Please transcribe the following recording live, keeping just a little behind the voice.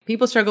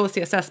People struggle with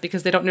CSS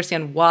because they don't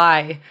understand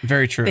why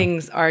Very true.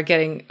 things are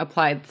getting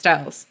applied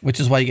styles.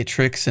 Which is why you get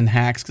tricks and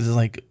hacks, because it's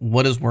like,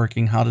 what is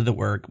working? How did it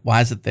work?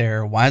 Why is it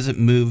there? Why is it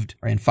moved?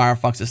 Right? In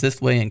Firefox, it's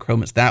this way, and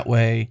Chrome, it's that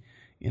way.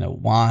 You know,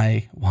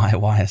 why,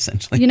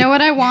 essentially. You know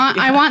what I want?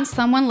 I want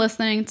someone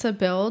listening to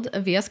build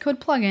a VS Code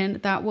plugin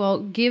that will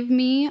give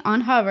me on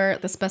Hover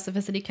the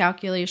specificity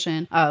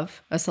calculation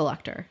of a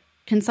selector.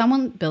 Can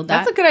someone build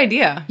that? That's a good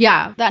idea.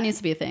 Yeah, that needs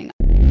to be a thing.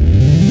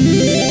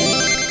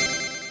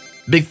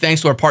 Big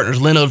thanks to our partners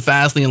Linode,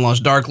 Fastly, and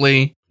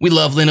LaunchDarkly. We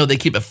love Linode. They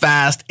keep it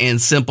fast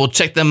and simple.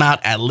 Check them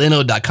out at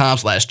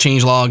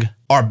linode.com/changelog.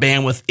 Our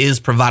bandwidth is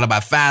provided by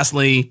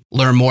Fastly.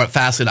 Learn more at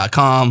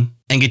fastly.com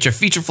and get your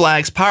feature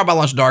flags powered by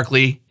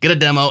LaunchDarkly. Get a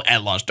demo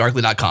at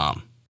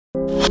launchdarkly.com.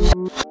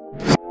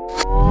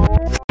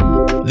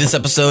 This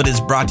episode is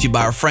brought to you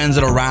by our friends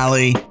at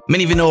O'Reilly.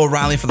 Many of you know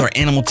O'Reilly for their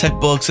animal tech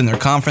books and their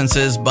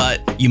conferences, but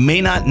you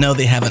may not know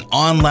they have an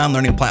online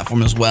learning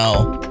platform as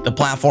well. The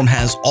platform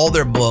has all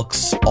their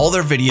books, all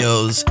their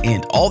videos,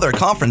 and all their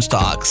conference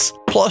talks.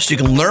 Plus, you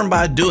can learn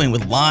by doing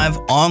with live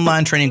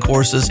online training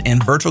courses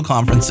and virtual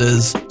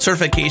conferences,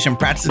 certification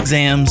practice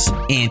exams,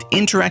 and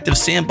interactive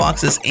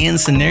sandboxes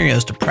and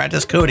scenarios to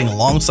practice coding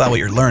alongside what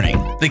you're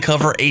learning. They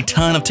cover a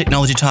ton of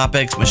technology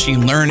topics: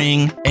 machine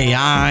learning,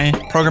 AI,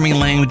 programming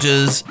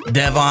languages,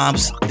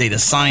 DevOps, data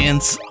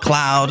science,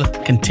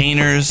 cloud,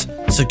 containers,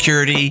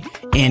 security,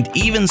 and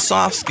even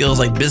soft skills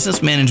like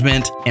business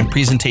management and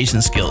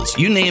presentation skills.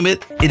 You name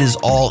it, it is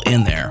all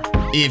in there.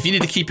 If you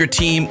need to keep your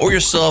team or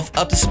yourself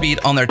up to speed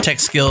on their tech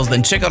skills,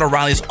 then check out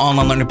O'Reilly's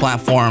online learning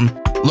platform.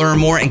 Learn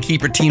more and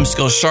keep your team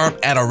skills sharp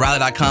at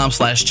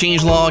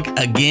O'Reilly.com/changelog.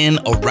 Again,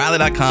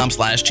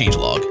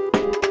 O'Reilly.com/changelog.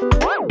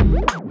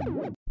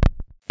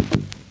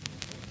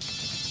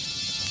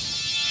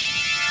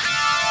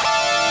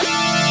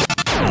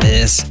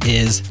 This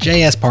is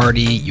JS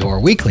Party, your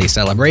weekly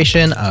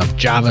celebration of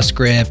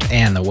JavaScript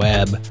and the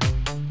web.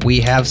 We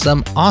have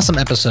some awesome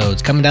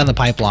episodes coming down the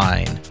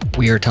pipeline.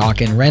 We are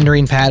talking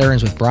rendering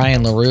patterns with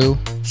Brian LaRue,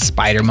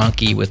 Spider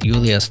Monkey with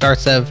Yulia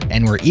Startsev,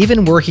 and we're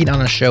even working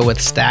on a show with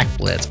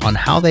StackBlitz on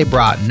how they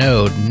brought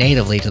Node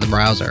natively to the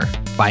browser.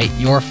 Fight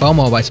your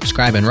FOMO by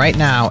subscribing right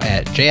now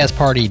at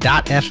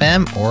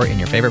jsparty.fm or in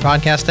your favorite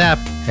podcast app.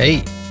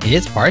 Hey,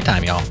 it's party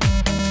time, y'all.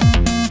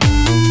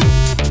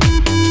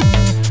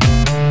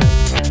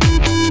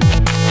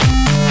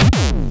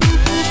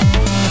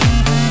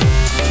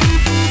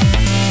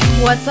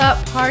 What's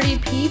up, party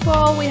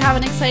people? We have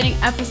an exciting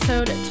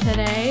episode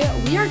today.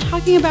 We are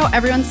talking about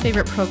everyone's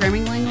favorite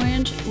programming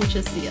language, which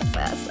is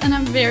CSS. And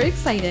I'm very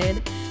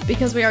excited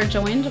because we are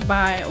joined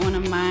by one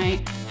of my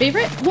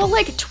favorite,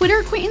 Twitter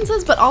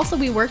acquaintances, but also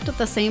we worked at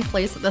the same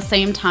place at the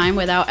same time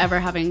without ever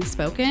having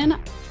spoken.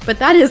 But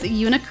that is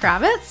Una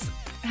Kravets.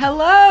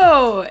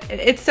 Hello!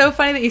 It's so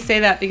funny that you say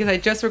that because I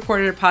just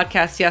recorded a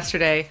podcast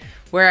yesterday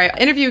where I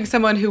interviewed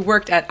someone who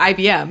worked at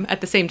IBM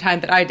at the same time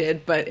that I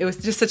did, but it was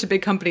just such a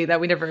big company that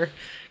we never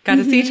got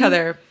to see each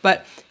other.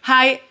 But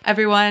hi,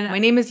 everyone. My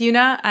name is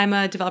Una. I'm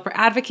a developer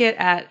advocate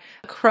at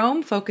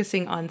Chrome,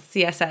 focusing on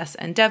CSS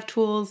and dev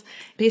tools,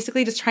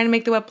 basically just trying to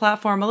make the web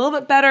platform a little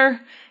bit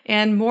better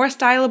and more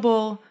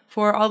stylable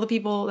for all the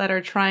people that are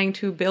trying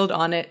to build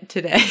on it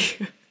today.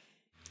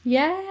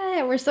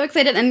 Yeah, we're so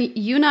excited. And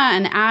Una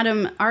and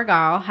Adam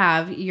Argyle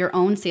have your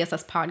own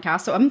CSS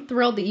podcast. So I'm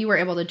thrilled that you were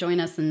able to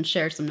join us and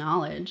share some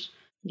knowledge.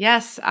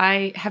 Yes,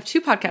 I have two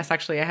podcasts,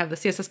 actually. I have the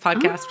CSS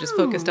podcast, which is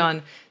focused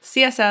on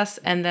CSS.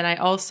 And then I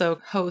also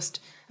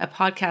host a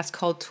podcast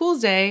called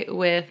Tools Day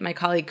with my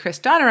colleague, Chris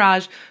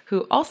Donaraj,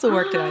 who also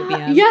worked at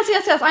IBM.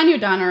 Yes. I knew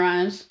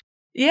Donaraj.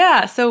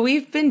 Yeah, so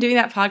we've been doing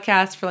that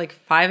podcast for like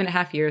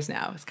 5.5 years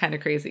now. It's kind of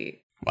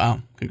crazy.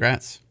 Wow,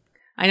 congrats.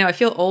 I know, I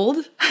feel old.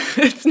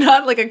 It's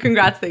not like a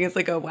congrats thing. It's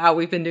like, oh, wow,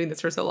 we've been doing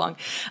this for so long.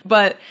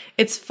 But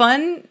it's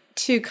fun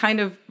to kind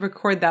of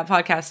record that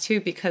podcast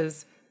too,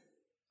 because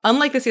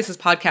unlike the CSS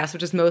podcast,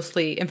 which is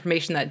mostly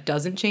information that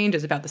doesn't change,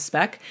 is about the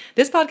spec,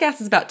 this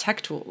podcast is about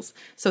tech tools.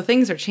 So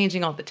things are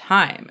changing all the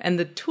time. And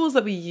the tools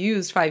that we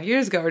used 5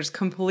 years ago are just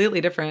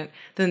completely different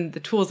than the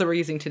tools that we're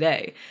using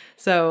today.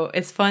 So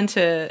it's fun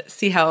to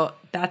see how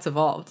that's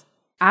evolved.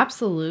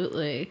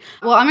 Absolutely.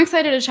 Well, I'm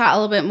excited to chat a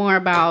little bit more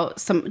about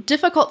some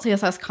difficult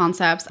CSS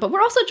concepts, but we're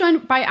also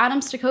joined by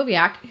Adam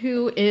Stacoviak,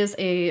 who is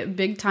a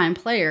big-time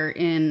player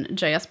in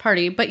JS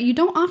Party, but you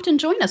don't often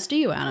join us, do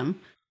you,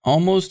 Adam?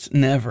 Almost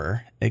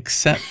never,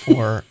 except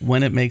for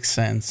when it makes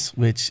sense,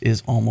 which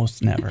is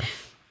almost never.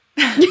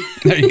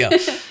 There you go.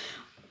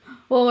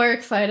 Well, we're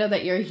excited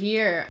that you're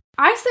here.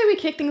 I say we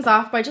kick things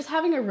off by just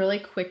having a really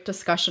quick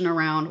discussion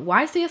around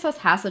why CSS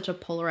has such a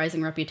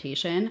polarizing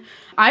reputation.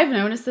 I've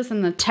noticed this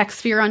in the tech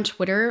sphere on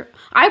Twitter.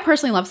 I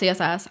personally love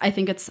CSS. I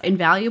think it's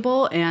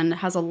invaluable and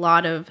has a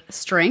lot of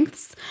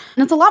strengths.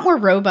 And it's a lot more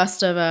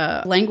robust of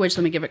a language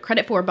than we give it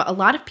credit for. But a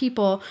lot of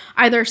people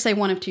either say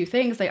one of two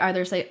things. They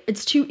either say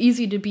it's too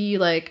easy to be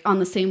like on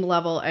the same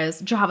level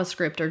as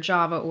JavaScript or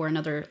Java or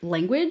another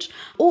language,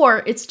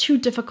 or it's too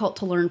difficult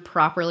to learn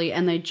properly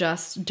and they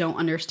just don't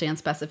understand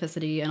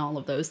specificity and all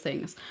of those things.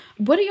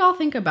 What do y'all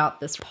think about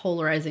this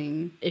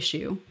polarizing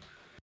issue?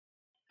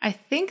 I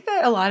think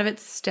that a lot of it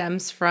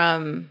stems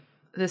from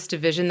this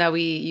division that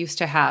we used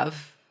to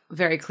have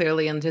very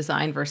clearly in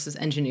design versus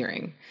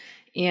engineering.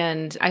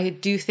 And I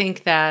do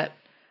think that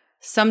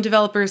some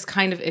developers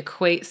kind of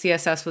equate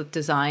CSS with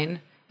design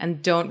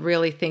and don't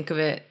really think of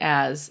it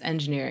as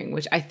engineering,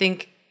 which I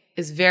think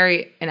is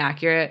very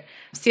inaccurate.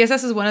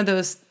 CSS is one of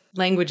those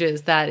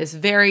languages that is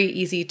very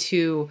easy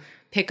to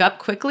pick up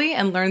quickly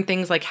and learn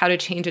things like how to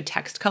change a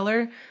text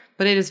color,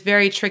 but it is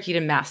very tricky to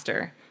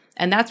master.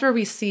 And that's where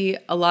we see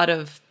a lot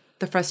of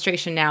the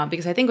frustration now,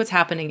 because I think what's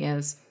happening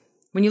is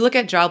when you look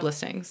at job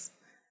listings,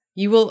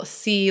 you will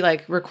see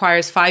like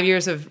requires 5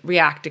 years of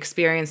React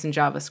experience in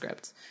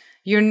JavaScript.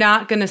 You're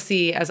not going to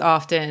see as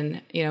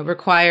often,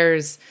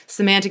 requires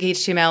semantic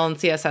HTML and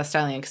CSS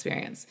styling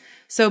experience.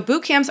 So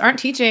boot camps aren't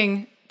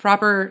teaching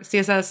proper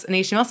CSS and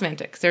HTML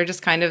semantics. They're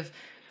just kind of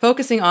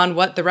focusing on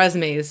what the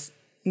resumes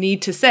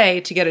need to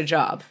say to get a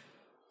job.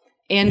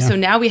 And so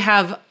now we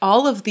have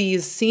all of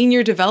these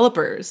senior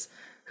developers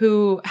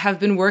who have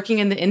been working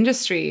in the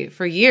industry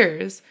for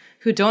years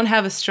who don't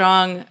have a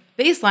strong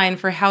baseline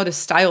for how to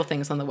style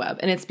things on the web.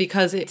 And it's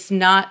because it's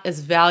not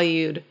as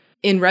valued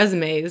in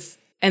resumes.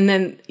 And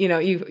then,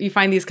 you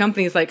find these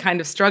companies like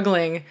kind of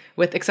struggling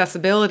with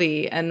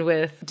accessibility and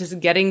with just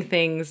getting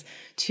things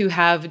to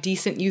have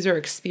decent user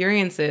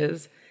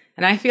experiences.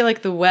 And I feel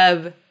like the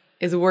web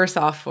is worse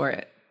off for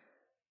it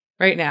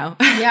right now.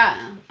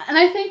 Yeah. And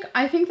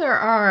I think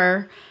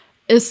there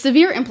is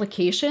severe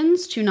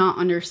implications to not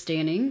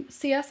understanding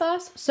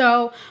CSS.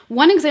 So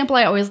one example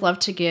I always love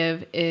to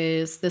give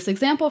is this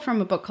example from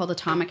a book called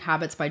Atomic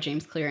Habits by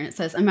James Clear. And it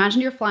says,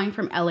 imagine you're flying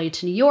from LA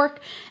to New York,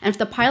 and if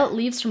the pilot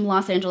leaves from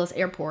Los Angeles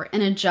airport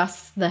and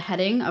adjusts the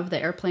heading of the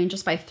airplane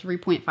just by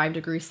 3.5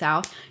 degrees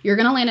south, you're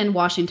going to land in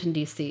Washington,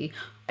 D.C.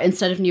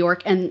 instead of New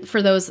York. And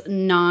for those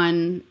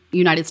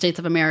non-United States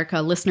of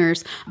America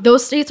listeners,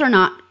 those states are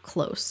not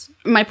close.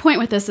 My point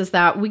with this is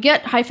that we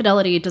get high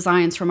fidelity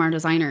designs from our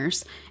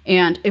designers.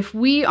 And if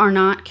we are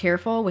not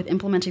careful with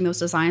implementing those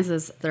designs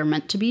as they're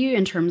meant to be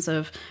in terms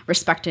of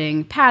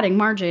respecting padding,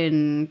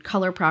 margin,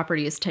 color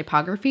properties,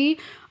 typography,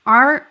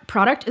 our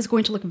product is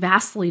going to look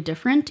vastly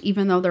different,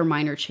 even though they're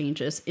minor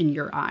changes in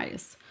your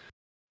eyes.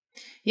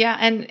 Yeah.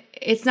 And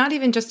it's not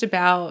even just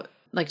about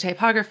like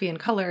typography and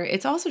color.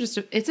 It's also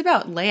it's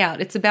about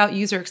layout. It's about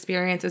user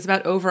experience. It's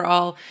about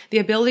overall the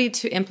ability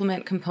to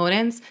implement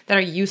components that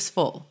are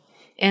useful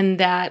and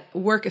that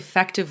work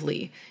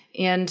effectively.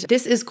 And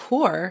this is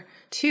core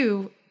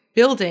to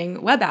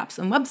building web apps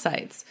and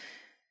websites.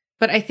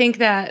 But I think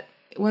that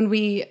when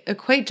we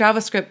equate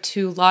JavaScript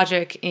to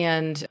logic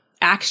and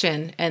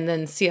action and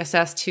then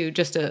CSS to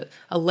just a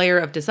layer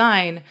of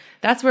design,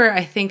 that's where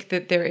I think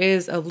that there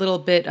is a little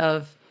bit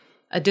of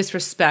a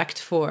disrespect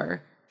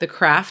for the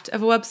craft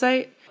of a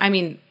website. I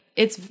mean,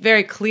 it's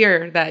very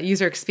clear that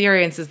user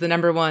experience is the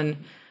number one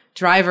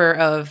driver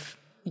of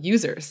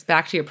users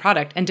back to your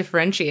product and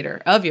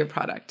differentiator of your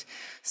product.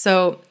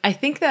 So I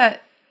think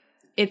that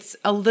it's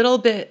a little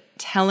bit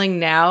telling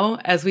now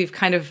as we've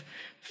kind of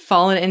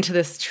fallen into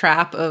this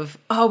trap of,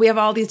 we have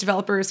all these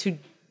developers who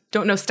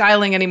don't know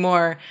styling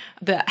anymore,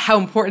 that how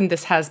important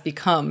this has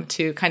become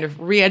to kind of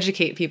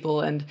re-educate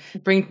people and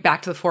bring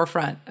back to the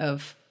forefront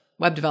of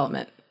web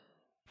development.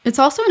 It's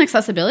also an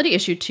accessibility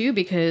issue too,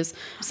 because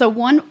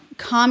one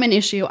common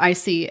issue I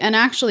see, and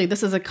actually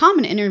this is a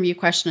common interview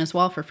question as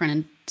well for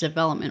front-end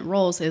development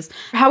roles, is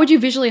how would you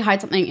visually hide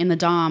something in the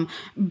DOM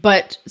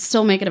but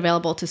still make it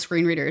available to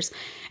screen readers?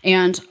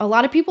 And a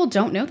lot of people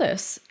don't know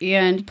this.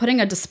 And putting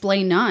a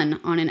display none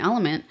on an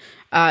element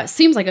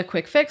seems like a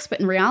quick fix, but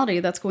in reality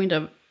that's going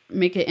to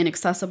make it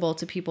inaccessible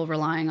to people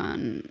relying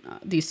on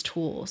these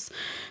tools.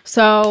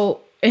 So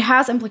it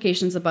has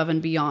implications above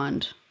and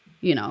beyond,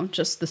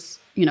 just this,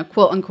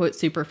 quote unquote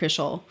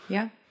superficial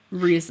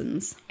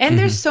reasons. And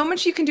there's so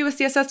much you can do with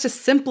CSS to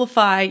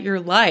simplify your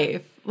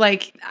life.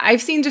 Like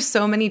I've seen just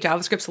so many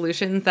JavaScript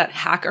solutions that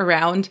hack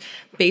around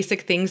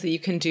basic things that you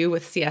can do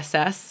with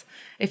CSS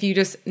if you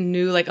just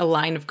knew like a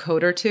line of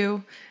code or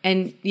two.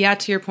 And yeah,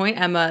 to your point,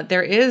 Emma,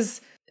 there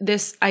is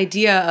this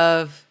idea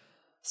of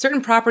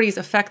certain properties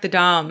affect the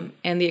DOM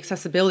and the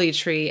accessibility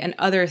tree and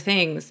other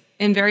things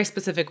in very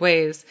specific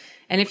ways.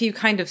 And if you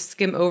kind of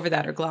skim over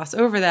that or gloss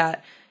over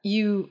that,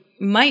 you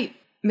might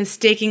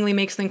mistakenly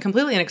make something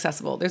completely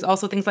inaccessible. There's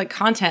also things like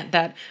content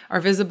that are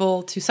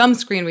visible to some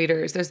screen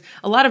readers. There's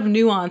a lot of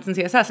nuance in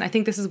CSS. And I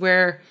think this is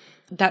where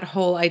that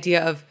whole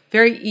idea of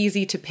very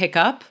easy to pick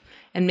up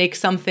and make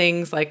some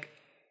things like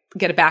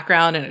get a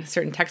background and a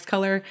certain text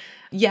color.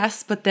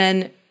 Yes, but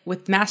then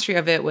with mastery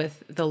of it,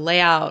 with the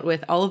layout,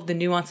 with all of the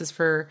nuances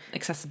for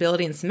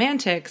accessibility and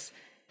semantics,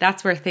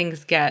 that's where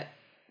things get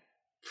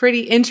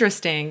pretty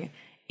interesting.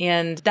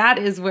 And that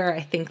is where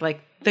I think like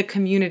the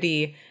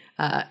community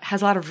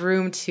has a lot of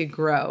room to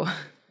grow.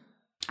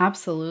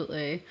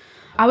 Absolutely.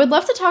 I would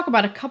love to talk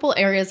about a couple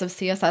areas of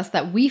CSS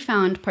that we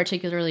found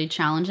particularly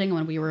challenging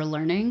when we were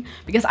learning,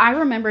 because I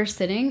remember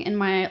sitting in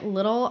my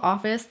little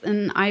office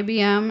in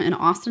IBM in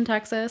Austin,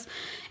 Texas.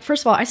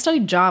 First of all, I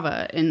studied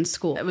Java in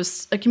school. It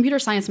was a computer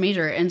science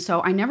major, and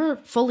so I never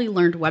fully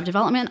learned web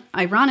development.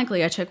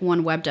 Ironically, I took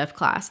one web dev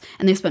class,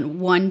 and they spent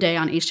one day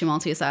on HTML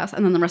and CSS,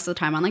 and then the rest of the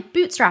time on like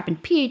Bootstrap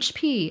and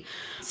PHP.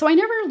 So I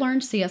never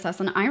learned CSS,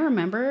 and I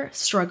remember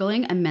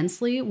struggling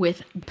immensely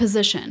with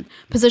position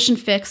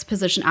fixed,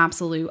 position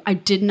absolute. I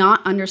did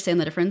not understand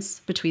the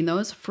difference between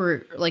those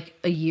for like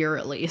a year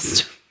at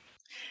least.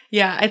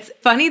 Yeah, it's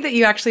funny that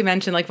you actually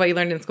mentioned like what you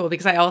learned in school,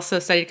 because I also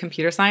studied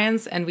computer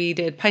science and we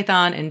did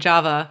Python and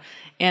Java.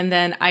 And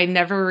then I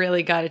never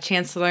really got a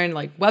chance to learn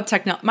like web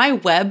technology. My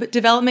web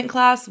development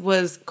class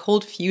was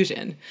Cold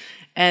Fusion.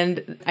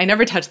 And I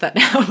never touched that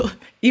now,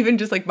 even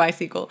just like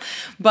MySQL.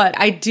 But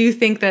I do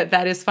think that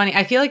that is funny.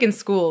 I feel like in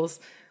schools,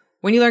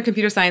 when you learn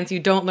computer science, you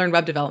don't learn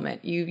web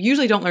development. You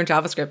usually don't learn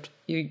JavaScript.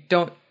 You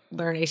don't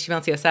learn HTML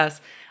and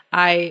CSS.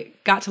 I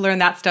got to learn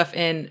that stuff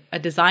in a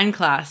design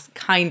class,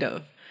 kind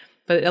of.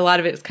 But a lot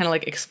of it is kind of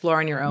like explore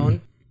on your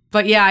own.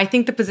 But yeah, I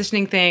think the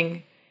positioning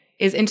thing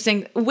is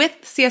interesting. With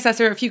CSS,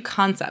 there are a few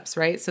concepts,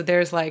 right? So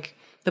there's like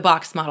the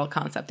box model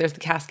concept. There's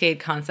the cascade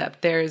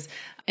concept. There's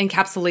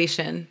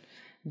encapsulation.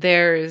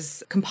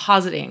 There's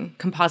compositing,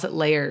 composite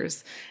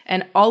layers.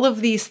 And all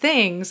of these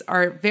things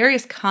are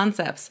various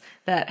concepts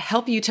that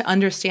help you to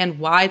understand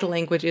why the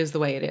language is the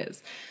way it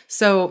is.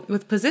 So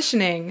with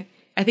positioning,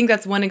 I think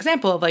that's one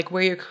example of like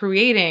where you're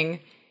creating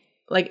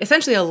like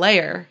essentially a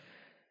layer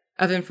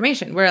of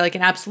information, where like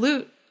an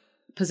absolute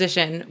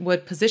position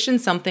would position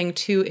something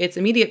to its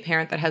immediate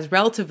parent that has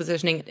relative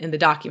positioning in the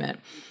document.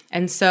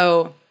 And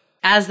so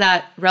as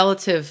that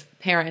relative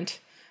parent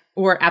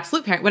or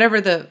absolute parent,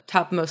 whatever the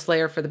topmost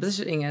layer for the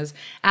positioning is,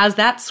 as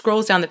that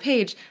scrolls down the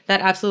page,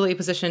 that absolutely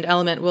positioned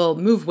element will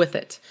move with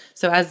it.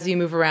 So as you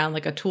move around,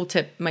 like a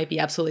tooltip might be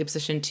absolutely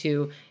positioned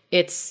to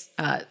its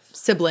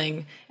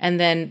sibling. And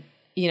then,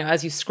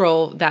 as you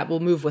scroll, that will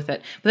move with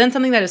it. But then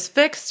something that is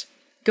fixed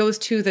goes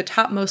to the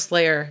topmost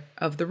layer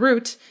of the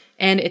root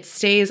and it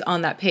stays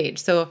on that page.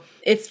 So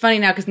it's funny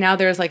now because now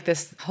there's like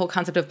this whole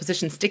concept of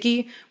position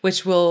sticky,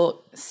 which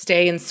will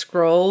stay and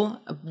scroll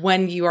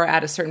when you are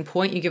at a certain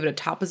point. You give it a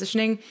top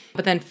positioning,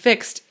 but then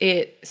fixed,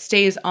 it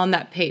stays on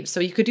that page. So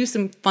you could do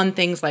some fun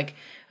things like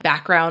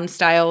background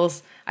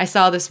styles. I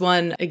saw this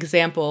one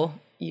example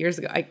years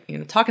ago,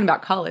 talking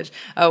about college,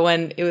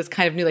 when it was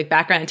kind of new, like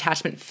background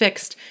attachment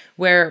fixed,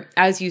 where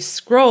as you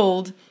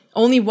scrolled,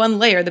 only one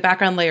layer, the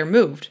background layer,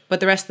 moved, but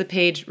the rest of the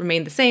page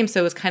remained the same. So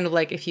it was kind of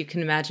like if you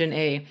can imagine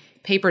a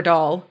paper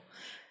doll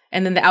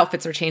and then the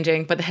outfits are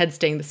changing, but the head's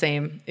staying the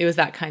same. It was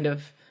that kind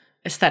of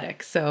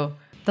aesthetic. So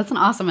that's an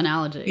awesome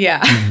analogy.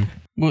 Yeah.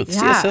 Well, with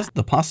CSS,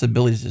 the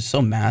possibilities is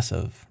so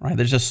massive, right?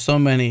 There's just so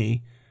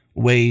many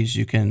ways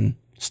you can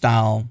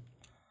style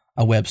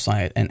a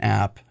website, an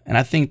app. And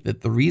I think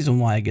that the reason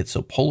why it gets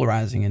so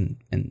polarizing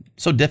and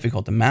so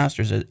difficult to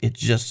master is it's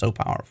just so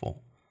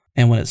powerful.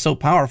 And when it's so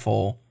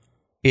powerful,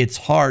 it's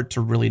hard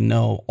to really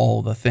know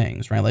all the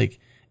things, right? Like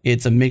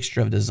it's a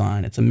mixture of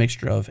design, it's a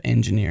mixture of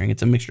engineering,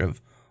 it's a mixture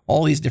of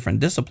all these different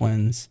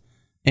disciplines.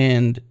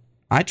 And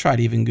I tried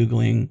even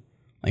Googling,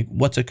 like,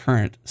 what's a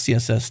current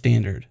CSS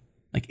standard?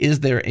 Like,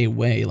 is there a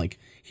way, like,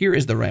 here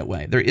is the right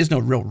way. There is no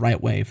real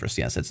right way for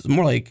CSS. It's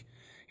more like,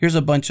 here's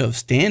a bunch of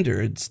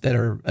standards that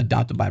are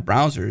adopted by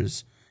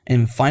browsers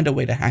and find a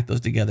way to hack those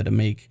together to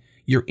make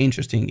your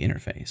interesting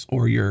interface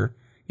or your,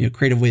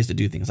 creative ways to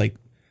do things like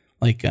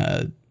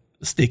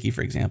sticky,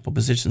 for example,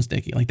 position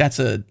sticky. Like that's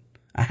a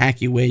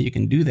hacky way you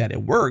can do that.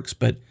 It works,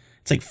 but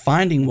it's like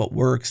finding what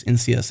works in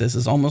CSS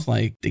is almost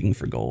like digging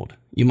for gold.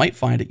 You might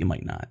find it, you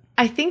might not.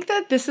 I think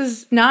that this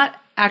is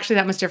not actually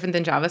that much different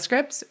than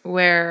JavaScript,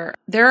 where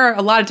there are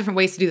a lot of different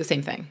ways to do the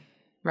same thing,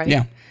 right?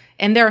 Yeah.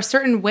 And there are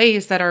certain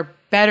ways that are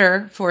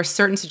better for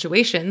certain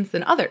situations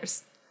than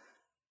others.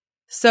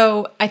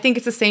 So I think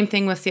it's the same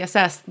thing with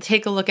CSS.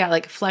 Take a look at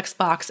like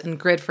Flexbox and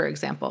Grid, for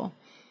example.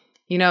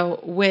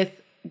 With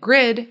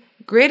Grid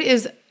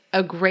is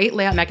a great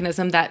layout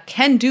mechanism that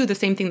can do the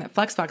same thing that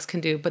Flexbox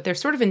can do, but they're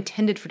sort of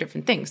intended for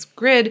different things.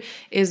 Grid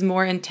is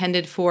more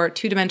intended for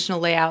two-dimensional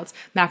layouts,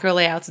 macro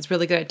layouts it's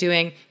really good at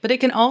doing, but it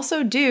can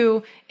also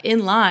do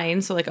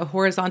inline, so like a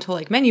horizontal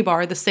like menu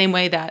bar, the same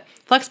way that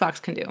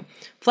Flexbox can do.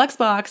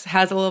 Flexbox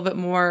has a little bit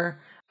more,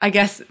 I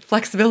guess,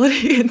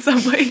 flexibility in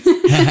some ways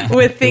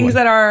with things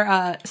that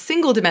are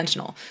single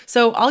dimensional.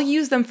 So I'll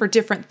use them for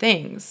different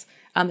things.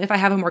 If I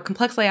have a more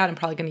complex layout, I'm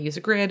probably going to use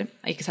a grid.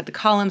 I can set the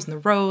columns and the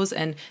rows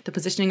and the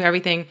positioning of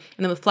everything.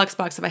 And then with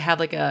Flexbox, if I have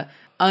like a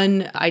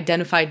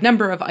unidentified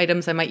number of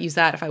items, I might use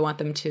that if I want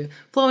them to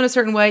flow in a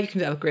certain way. You can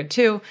do that with Grid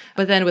too.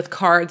 But then with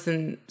cards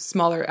and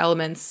smaller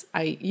elements,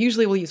 I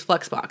usually will use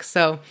Flexbox.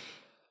 So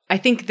I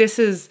think this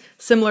is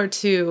similar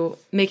to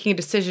making a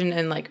decision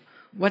in like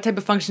what type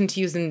of function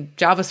to use in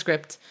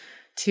JavaScript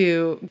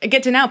to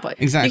get to an output.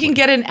 Exactly. You can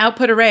get an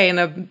output array in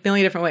a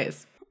million different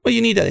ways. Well,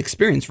 you need that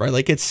experience, right?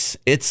 Like it's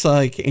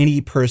like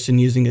any person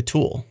using a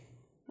tool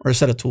or a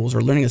set of tools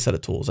or learning a set of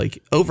tools.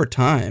 Like over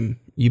time,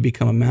 You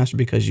become a master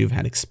because you've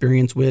had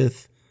experience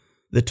with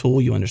the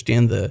tool. You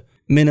understand the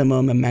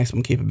minimum and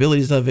maximum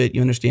capabilities of it.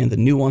 You understand the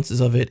nuances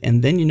of it.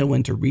 And then you know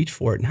when to reach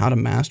for it and how to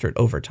master it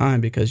over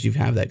time because you've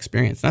had that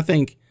experience. And I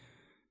think,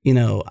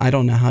 I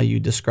don't know how you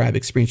describe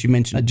experience. You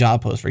mentioned a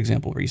job post, for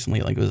example,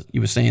 recently. Like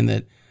you were saying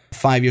that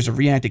 5 years of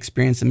React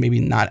experience and maybe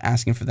not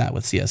asking for that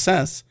with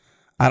CSS.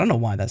 I don't know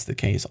why that's the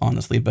case,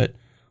 honestly, but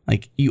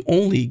like you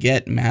only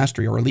get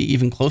mastery or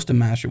even close to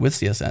mastery with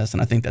CSS.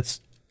 And I think that's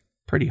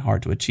pretty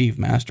hard to achieve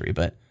mastery,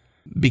 but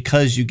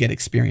because you get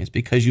experience,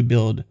 because you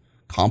build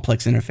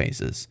complex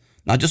interfaces,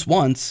 not just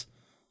once,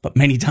 but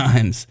many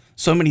times,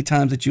 so many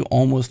times that you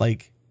almost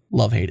like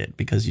love-hate it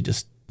because you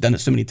just done it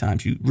so many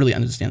times, you really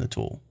understand the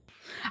tool.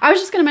 I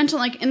was just going to mention,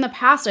 like, in the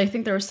past, I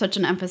think there was such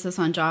an emphasis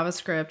on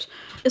JavaScript.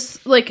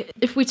 It's like,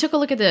 if we took a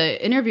look at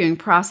the interviewing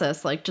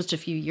process, like, just a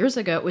few years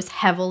ago, it was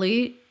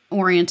heavily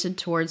oriented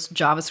towards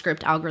JavaScript,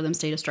 algorithms,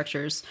 data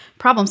structures,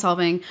 problem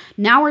solving.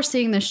 Now we're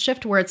seeing this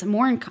shift where it's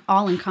more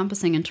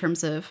all-encompassing in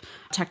terms of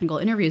technical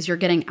interviews. You're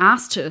getting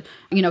asked to,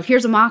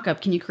 here's a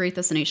mock-up. Can you create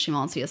this in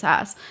HTML and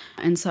CSS?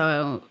 And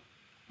so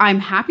I'm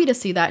happy to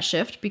see that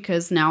shift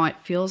because now it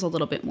feels a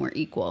little bit more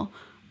equal.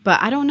 But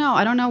I don't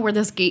know where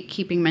this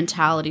gatekeeping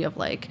mentality of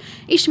like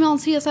HTML and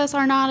CSS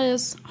are not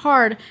as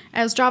hard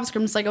as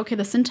JavaScript. It's like, okay,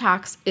 the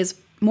syntax is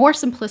more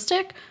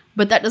simplistic,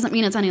 but that doesn't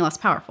mean it's any less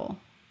powerful.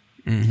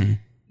 Mm-hmm.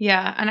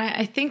 Yeah, and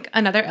I think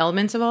another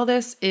element of all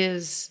this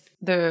is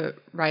the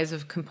rise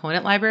of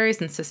component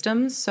libraries and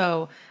systems.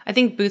 So I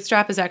think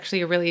Bootstrap is actually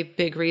a really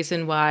big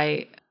reason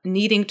why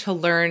needing to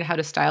learn how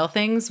to style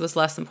things was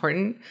less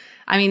important.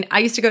 I mean, I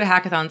used to go to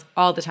hackathons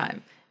all the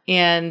time.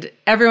 And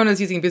everyone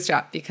was using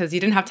Bootstrap because you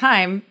didn't have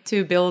time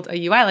to build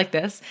a UI like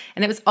this.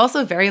 And it was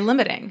also very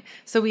limiting.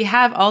 So we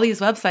have all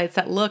these websites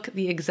that look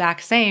the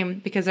exact same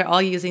because they're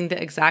all using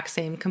the exact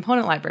same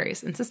component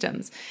libraries and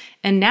systems.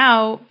 And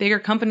now bigger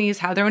companies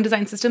have their own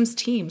design systems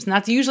teams. And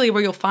that's usually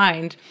where you'll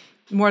find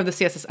more of the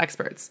CSS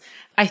experts.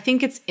 I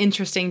think it's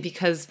interesting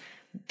because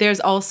there's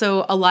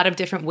also a lot of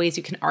different ways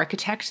you can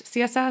architect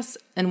CSS.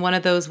 And one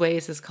of those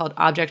ways is called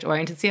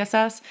object-oriented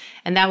CSS.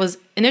 And that was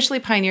initially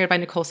pioneered by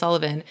Nicole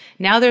Sullivan.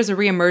 Now there's a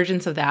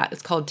reemergence of that.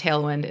 It's called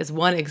Tailwind, is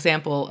one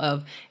example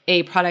of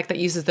a product that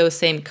uses those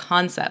same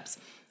concepts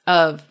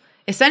of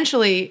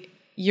essentially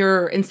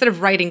you're, instead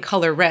of writing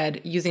color red,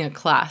 using a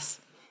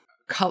class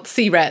called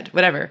C-red,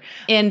 whatever.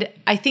 And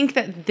I think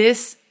that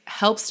this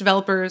helps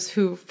developers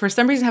who, for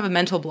some reason, have a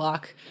mental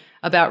block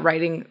about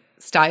writing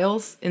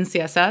styles in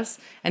CSS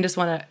and just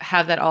want to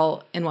have that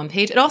all in one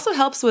page. It also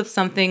helps with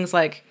some things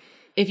like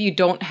if you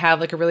don't have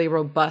like a really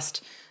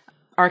robust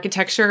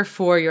architecture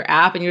for your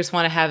app and you just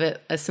want to have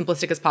it as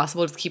simplistic as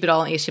possible, just keep it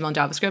all in HTML and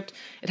JavaScript.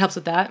 It helps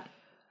with that.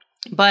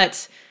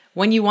 But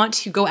when you want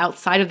to go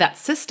outside of that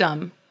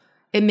system,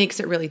 it makes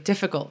it really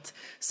difficult.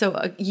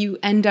 So you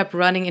end up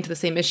running into the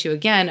same issue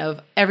again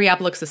of every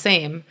app looks the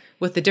same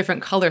with the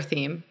different color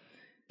theme,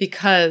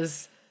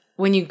 because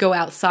when you go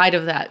outside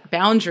of that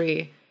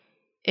boundary,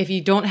 if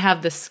you don't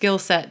have the skill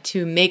set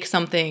to make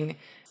something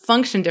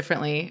function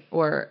differently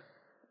or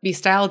be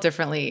styled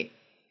differently,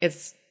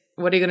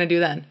 what are you going to do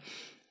then?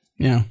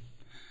 Yeah.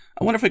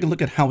 I wonder if we could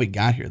look at how we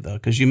got here, though,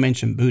 because you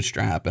mentioned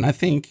Bootstrap. And I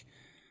think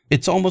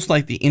it's almost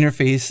like the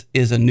interface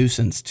is a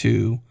nuisance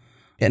to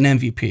an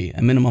MVP,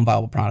 a minimum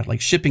viable product,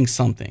 like shipping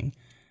something.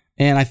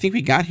 And I think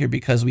we got here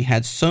because we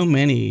had so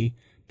many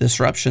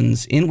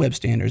disruptions in web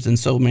standards and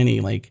so many,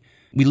 like,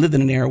 we lived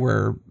in an era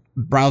where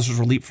browsers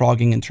were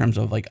leapfrogging in terms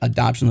of like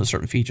adoption of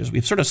certain features.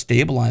 We've sort of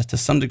stabilized to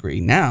some degree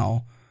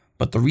now,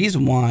 but the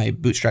reason why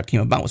Bootstrap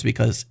came about was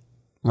because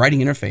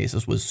writing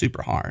interfaces was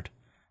super hard.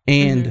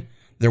 And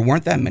there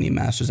weren't that many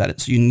masters at it,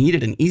 so you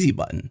needed an easy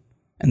button.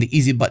 And the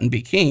easy button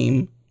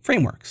became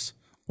frameworks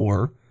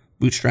or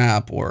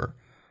Bootstrap or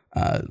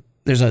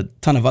there's a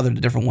ton of other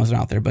different ones that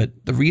are out there.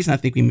 But the reason I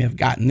think we may have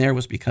gotten there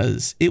was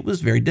because it was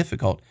very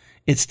difficult.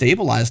 It's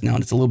stabilized now,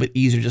 and it's a little bit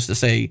easier just to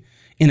say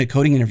in a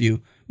coding interview,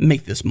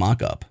 make this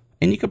mock-up.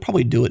 And you could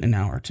probably do it in an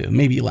hour or two,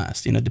 maybe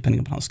less, depending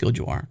upon how skilled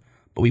you are.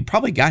 But we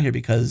probably got here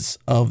because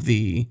of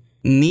the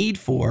need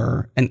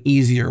for an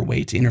easier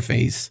way to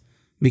interface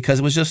because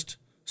it was just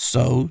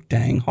so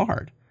dang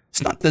hard.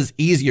 It's not as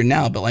easier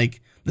now, but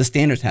like the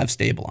standards have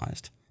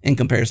stabilized in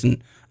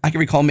comparison. I can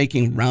recall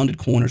making rounded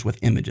corners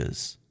with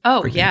images.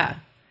 Oh, yeah.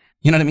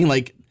 You know what I mean?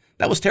 Like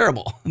that was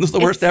terrible. It was the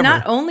worst ever.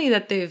 It's not only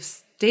that they've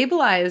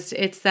stabilized,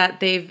 it's that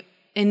they've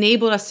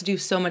enabled us to do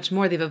so much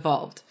more. They've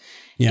evolved.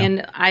 Yeah.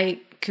 And I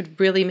could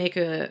really make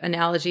an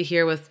analogy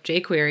here with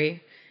jQuery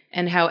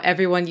and how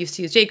everyone used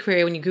to use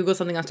jQuery. When you Google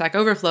something on Stack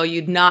Overflow,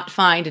 you'd not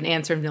find an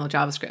answer in vanilla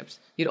JavaScript.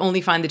 You'd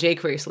only find the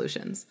jQuery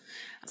solutions.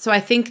 So I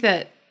think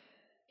that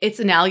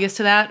it's analogous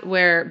to that,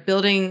 where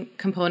building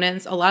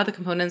components, a lot of the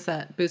components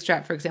that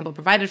Bootstrap, for example,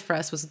 provided for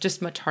us was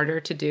just much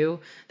harder to do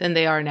than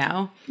they are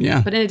now.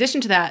 Yeah. But in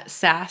addition to that,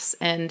 Sass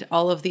and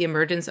all of the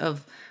emergence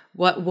of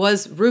what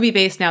was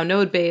Ruby-based, now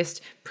Node-based,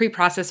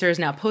 preprocessors,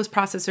 now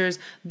post-processors,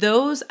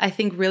 those, I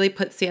think, really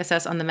put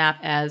CSS on the map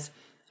as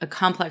a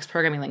complex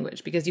programming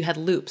language because you had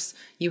loops,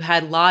 you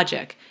had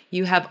logic,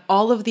 you have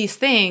all of these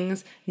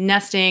things,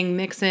 nesting,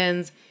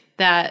 mix-ins,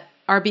 that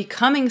are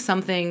becoming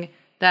something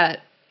that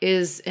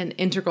is an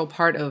integral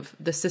part of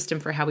the system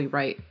for how we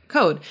write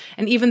code.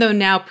 And even though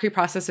now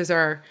preprocessors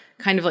are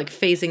kind of like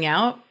phasing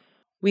out,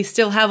 we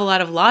still have a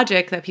lot of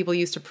logic that people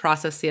use to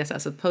process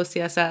CSS with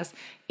post-CSS.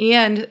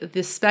 And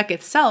the spec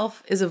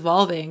itself is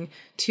evolving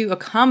to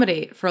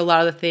accommodate for a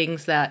lot of the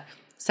things that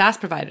SAS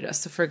provided us.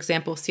 So for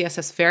example,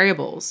 CSS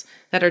variables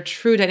that are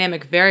true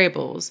dynamic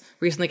variables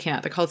recently came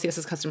out. They're called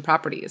CSS custom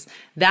properties.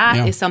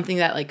 That is something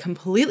that like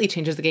completely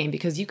changes the game,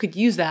 because you could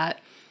use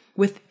that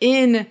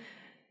within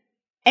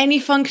any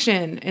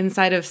function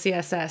inside of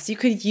CSS. You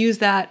could use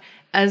that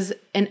as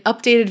an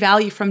updated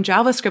value from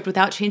JavaScript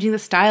without changing the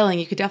styling.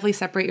 You could definitely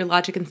separate your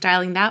logic and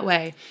styling that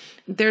way.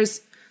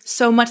 There's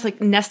so much,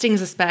 like nesting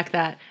is a spec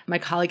that my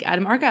colleague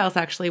Adam Argyle is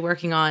actually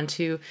working on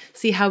to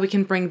see how we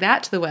can bring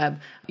that to the web.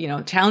 You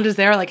know, challenges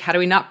there, like how do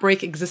we not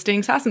break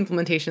existing SAS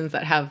implementations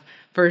that have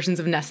versions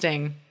of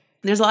nesting?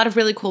 There's a lot of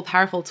really cool,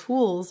 powerful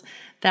tools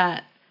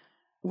that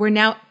we're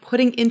now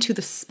putting into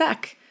the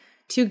spec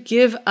to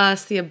give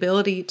us the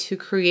ability to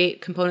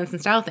create components and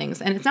style things.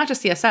 And it's not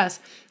just CSS.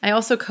 I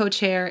also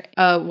co-chair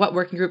a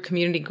working group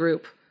community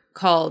group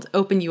called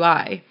Open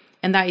UI.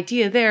 And the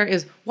idea there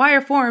is, why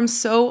are forms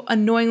so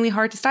annoyingly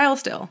hard to style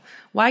still?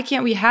 Why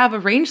can't we have a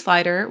range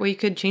slider where you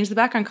could change the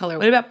background color?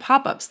 What about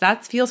pop-ups?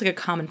 That feels like a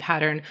common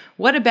pattern.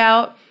 What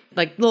about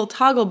like little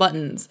toggle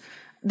buttons?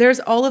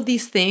 There's all of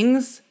these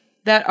things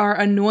that are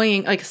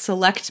annoying, like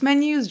select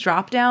menus,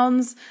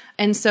 drop-downs.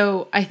 And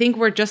so I think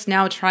we're just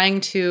now trying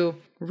to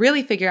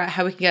really figure out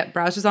how we can get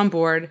browsers on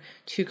board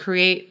to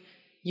create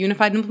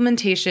unified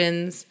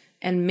implementations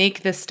and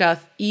make this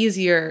stuff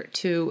easier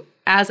to,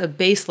 as a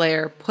base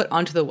layer, put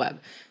onto the web.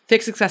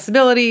 Fix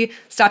accessibility,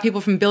 stop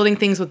people from building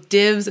things with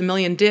divs, a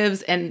million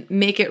divs, and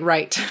make it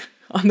right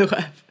on the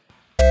web.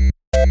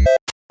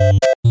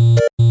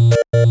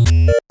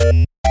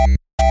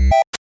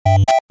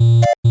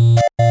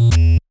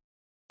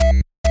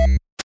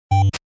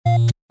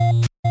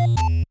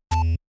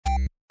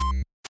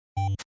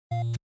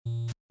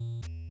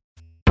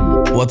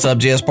 What's up,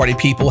 JS Party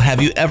people?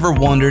 Have you ever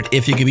wondered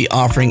if you could be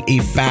offering a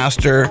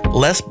faster,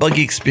 less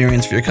buggy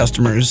experience for your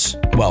customers?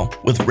 Well,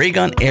 with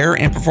Raygun Error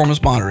and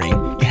Performance Monitoring,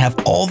 you have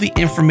all the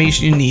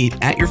information you need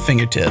at your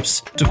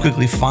fingertips to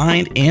quickly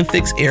find and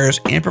fix errors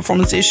and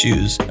performance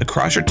issues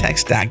across your tech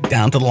stack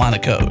down to the line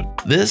of code.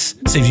 This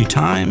saves you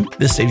time,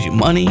 this saves you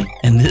money,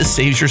 and this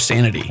saves your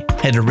sanity.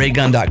 Head to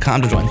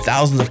raygun.com to join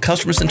thousands of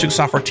customer-centric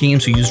software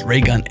teams who use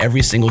Raygun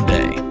every single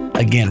day.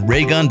 Again,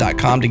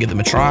 raygun.com to give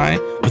them a try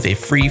with a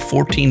free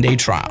 14-day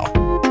trial.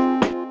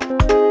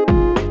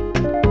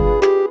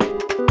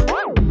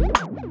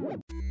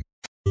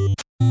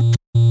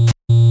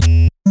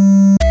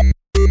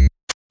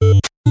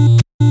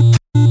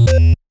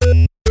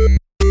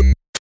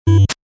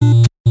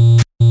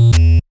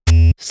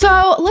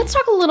 So let's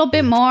talk a little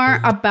bit more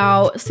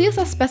about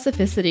CSS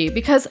specificity,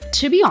 because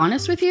to be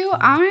honest with you,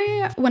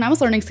 when I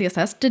was learning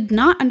CSS, did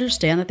not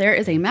understand that there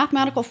is a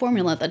mathematical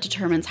formula that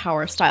determines how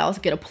our styles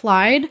get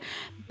applied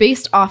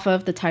based off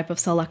of the type of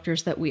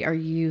selectors that we are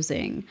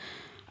using.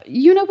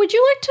 Una, would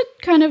you like to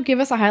kind of give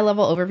us a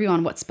high-level overview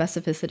on what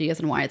specificity is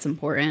and why it's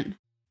important?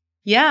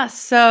 Yeah,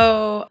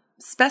 so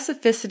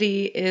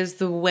specificity is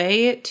the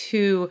way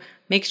to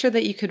make sure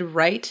that you could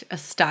write a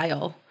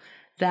style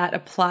that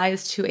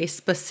applies to a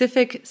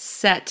specific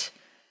set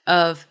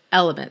of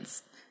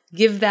elements.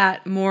 Give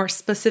that more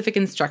specific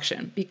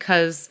instruction,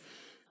 because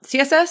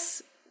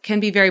CSS can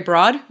be very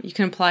broad. You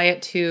can apply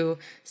it to,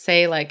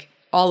 say, like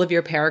all of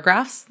your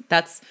paragraphs.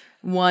 That's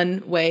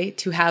one way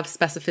to have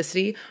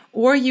specificity.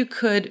 Or you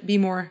could be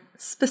more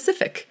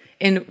specific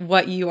in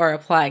what you are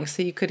applying.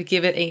 So you could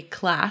give it a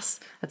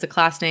class, that's a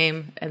class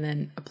name, and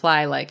then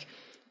apply like,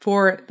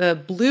 for the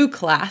blue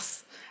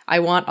class, I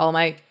want all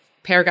my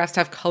paragraphs to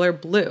have color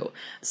blue.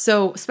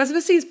 So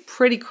specificity is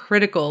pretty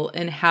critical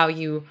in how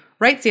you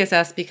write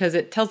CSS, because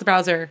it tells the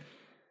browser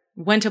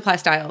when to apply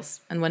styles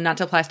and when not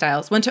to apply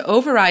styles, when to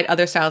override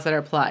other styles that are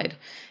applied,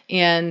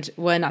 and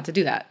when not to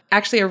do that.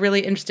 Actually, a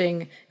really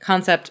interesting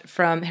concept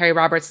from Harry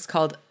Roberts is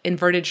called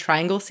inverted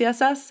triangle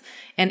CSS,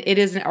 and it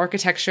is an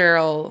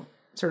architectural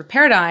sort of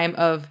paradigm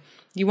of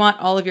you want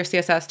all of your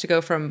CSS to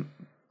go from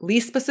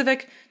least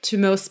specific to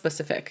most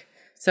specific.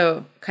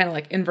 So kind of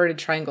like inverted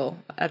triangle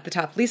at the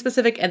top, least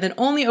specific, and then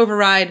only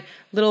override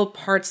little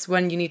parts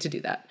when you need to do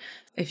that.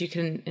 If you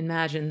can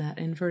imagine that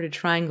inverted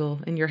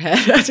triangle in your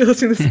head as you're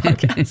listening to this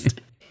podcast.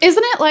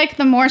 Isn't it like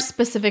the more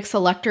specific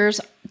selectors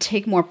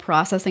take more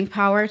processing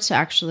power to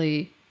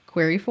actually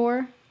query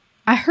for?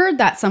 I heard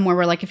that somewhere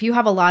where like if you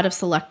have a lot of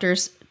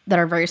selectors that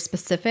are very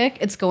specific,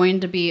 it's going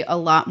to be a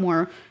lot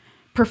more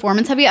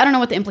performance heavy. I don't know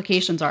what the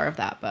implications are of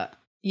that, but.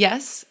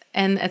 Yes,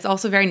 and it's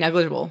also very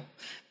negligible.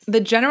 The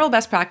general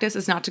best practice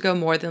is not to go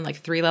more than like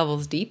 3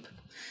 levels deep.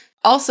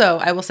 Also,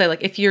 I will say,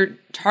 like, if you're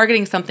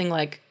targeting something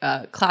like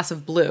a class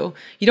of blue,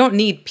 you don't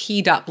need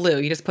p.blue.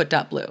 You just put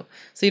 .blue.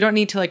 So you don't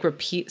need to like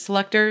repeat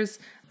selectors.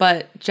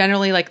 But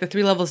generally, like the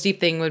 3 levels deep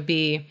thing would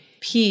be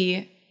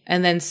p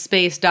and then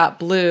space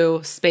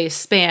 .blue space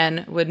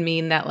span would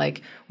mean that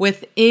like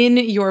within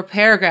your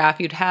paragraph,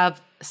 you'd have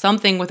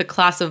something with a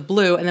class of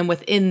blue, and then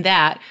within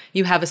that,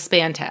 you have a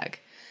span tag.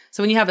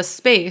 So when you have a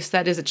space,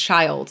 that is a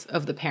child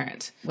of the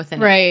parent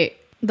within it. Right.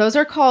 Those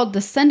are called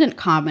descendant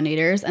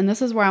combinators, and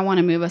this is where I want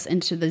to move us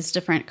into these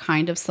different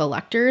kind of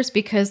selectors,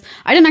 because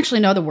I didn't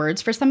actually know the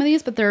words for some of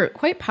these, but they're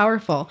quite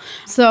powerful.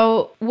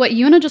 So what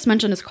Una just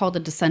mentioned is called a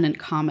descendant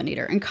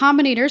combinator, and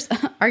combinators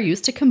are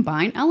used to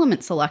combine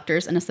element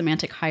selectors in a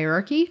semantic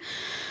hierarchy.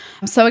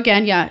 So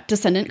again, yeah,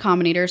 descendant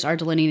combinators are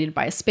delineated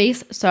by a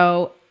space.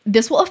 So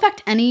this will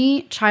affect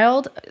any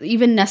child,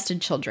 even nested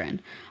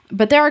children.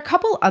 But there are a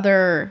couple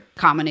other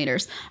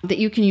combinators that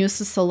you can use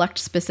to select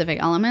specific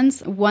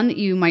elements. One that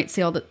you might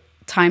see all the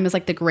time is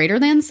like the greater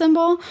than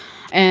symbol,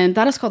 and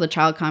that is called a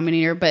child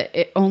combinator, but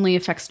it only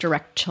affects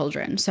direct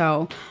children.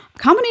 So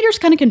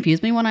combinators kind of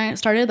confused me when I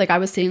started. Like I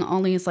was seeing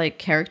all these like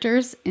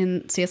characters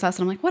in CSS,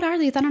 and I'm like, what are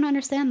these? I don't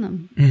understand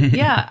them.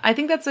 Yeah, I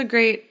think that's a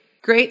great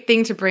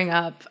thing to bring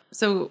up.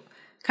 So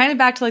kind of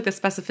back to like the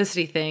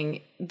specificity thing,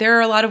 there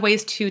are a lot of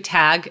ways to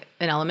tag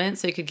an element.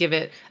 So you could give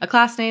it a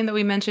class name that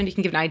we mentioned. You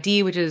can give an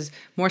ID, which is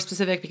more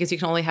specific because you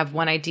can only have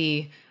one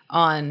ID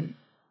on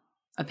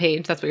a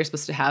page. That's what you're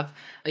supposed to have.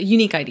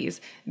 Unique IDs.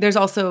 There's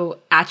also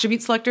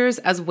attribute selectors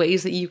as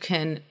ways that you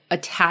can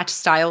attach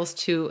styles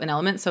to an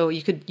element. So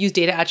you could use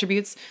data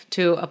attributes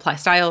to apply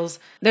styles.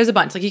 There's a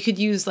bunch. Like you could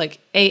use like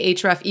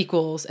ahref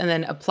equals and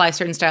then apply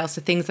certain styles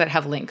to things that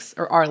have links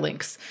or are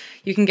links.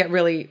 You can get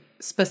really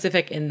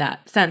specific in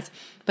that sense.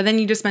 But then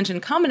you just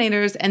mentioned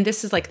combinators, and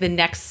this is like the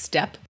next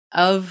step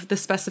of the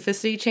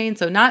specificity chain.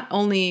 So not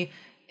only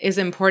is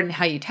it important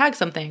how you tag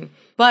something,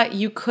 but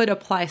you could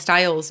apply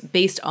styles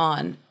based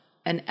on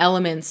an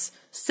element's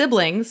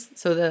siblings,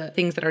 so the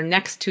things that are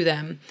next to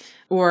them,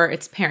 or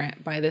its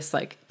parent by this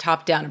like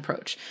top-down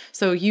approach.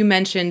 So you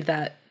mentioned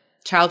that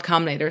child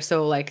combinator.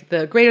 So like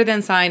the greater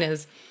than sign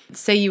is,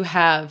 say you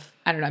have,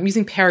 I don't know, I'm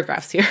using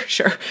paragraphs here.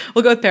 Sure,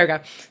 we'll go with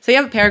paragraph. So you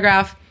have a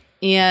paragraph,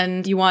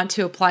 and you want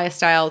to apply a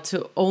style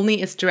to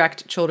only its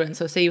direct children.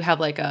 So say you have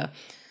like a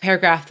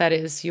paragraph that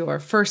is your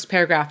first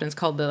paragraph, and it's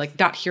called the like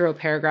 .hero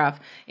paragraph.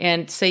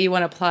 And say you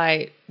want to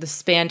apply the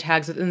span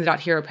tags within the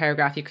 .hero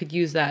paragraph, you could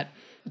use that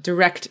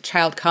direct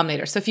child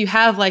combinator. So if you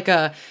have like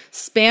a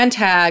span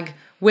tag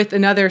with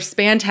another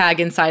span tag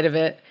inside of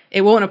it,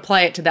 it won't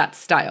apply it to that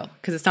style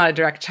because it's not a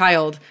direct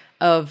child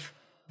of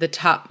the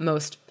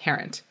topmost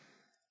parent.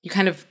 You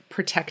kind of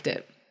protect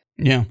it.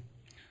 Yeah.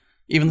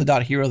 Even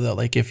the .hero though,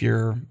 like if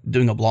you're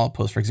doing a blog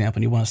post, for example,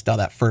 and you want to style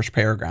that first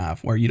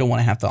paragraph where you don't want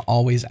to have to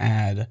always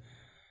add,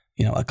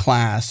 a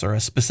class or a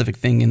specific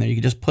thing in there, you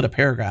can just put a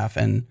paragraph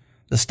and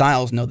the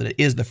styles know that it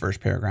is the first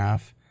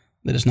paragraph,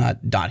 that it's not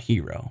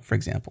 .hero, for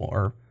example,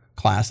 or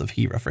class of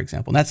hero, for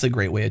example. And that's a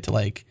great way to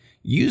like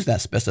use that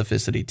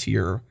specificity to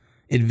your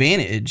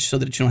advantage so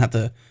that you don't have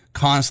to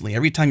constantly,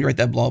 every time you write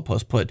that blog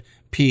post, put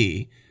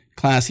P,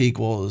 class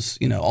equals,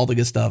 all the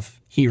good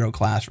stuff, hero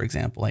class, for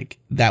example. Like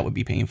that would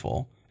be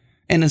painful.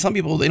 And then some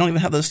people, they don't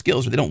even have those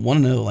skills, or they don't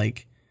want to know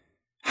like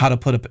how to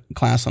put a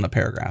class on a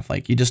paragraph.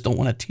 Like you just don't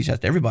want to teach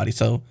that to everybody.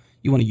 So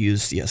you want to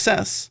use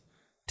CSS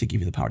to give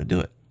you the power to do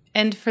it.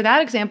 And for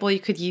that example, you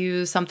could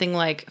use something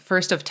like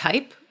first of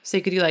type. So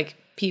you could do like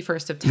P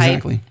first of type.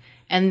 Exactly.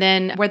 And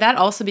then where that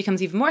also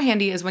becomes even more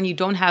handy is when you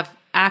don't have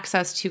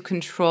access to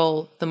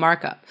control the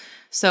markup.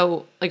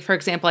 So like, for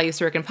example, I used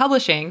to work in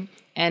publishing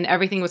and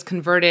everything was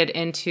converted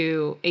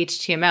into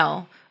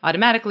HTML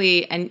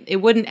automatically, and it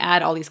wouldn't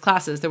add all these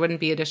classes. There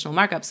wouldn't be additional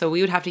markup. So we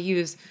would have to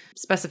use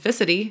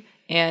specificity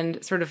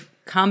and sort of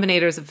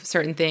combinators of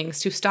certain things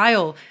to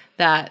style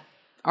that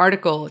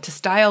article, to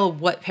style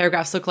what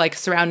paragraphs look like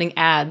surrounding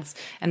ads.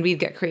 And we'd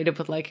get creative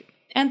with like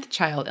nth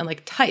child and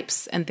like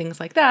types and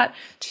things like that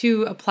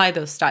to apply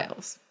those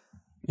styles.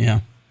 Yeah.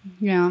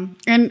 Yeah.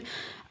 And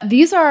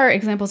these are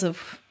examples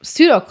of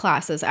pseudo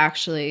classes,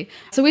 actually.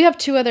 So we have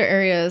two other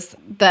areas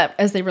that,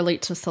 as they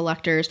relate to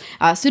selectors,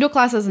 pseudo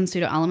classes and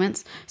pseudo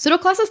elements. Pseudo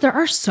classes, there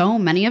are so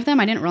many of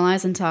them. I didn't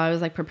realize until I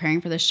was like preparing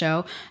for this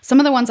show. Some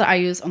of the ones that I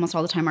use almost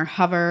all the time are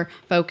hover,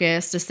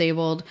 focus,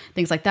 disabled,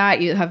 things like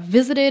that. You have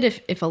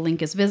visited if a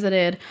link is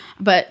visited.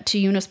 But to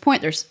Una's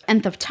point, there's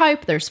nth of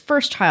type, there's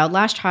first child,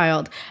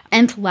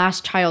 nth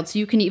last child. So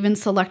you can even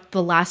select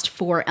the last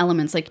four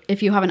elements. Like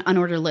if you have an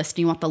unordered list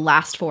and you want the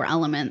last four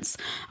elements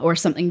or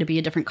something to be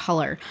a different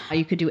color,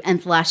 you could do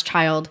nth last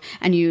child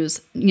and use,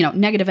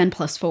 negative n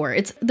plus 4.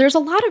 There's a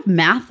lot of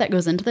math that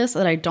goes into this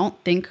that I don't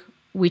think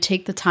we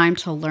take the time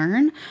to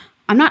learn.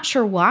 I'm not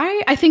sure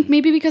why. I think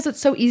maybe because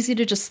it's so easy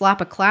to just slap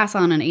a class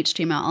on an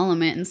HTML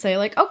element and say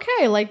like,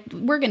 okay, like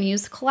we're going to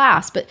use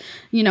class. But,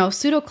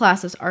 pseudo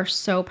classes are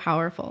so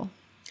powerful.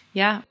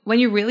 Yeah. When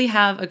you really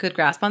have a good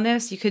grasp on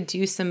this, you could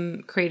do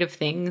some creative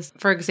things.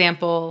 For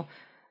example,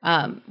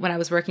 when I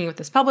was working with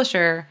this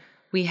publisher,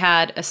 we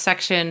had a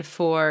section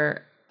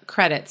for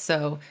credits.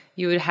 So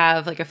you would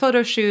have like a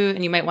photo shoot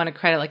and you might want to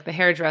credit like the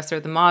hairdresser,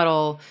 the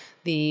model,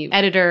 the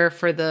editor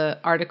for the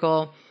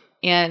article.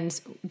 And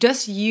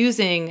just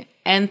using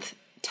nth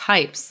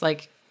types,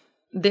 like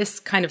this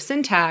kind of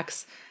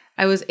syntax,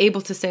 I was able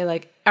to say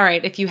like, all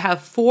right, if you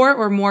have 4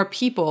 or more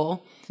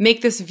people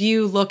make this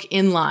view look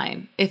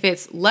inline. If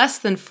it's less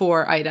than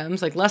 4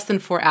 items, like less than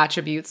 4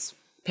 attributes,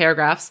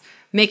 paragraphs,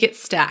 make it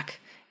stack.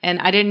 And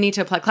I didn't need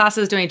to apply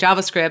classes doing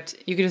JavaScript.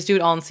 You can just do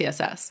it all in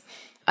CSS.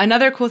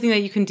 Another cool thing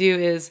that you can do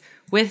is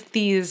with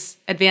these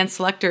advanced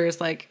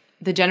selectors, like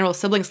the general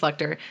sibling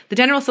selector. The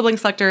general sibling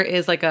selector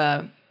is like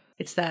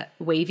it's that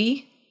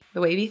wavy,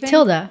 the wavy thing?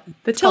 Tilde.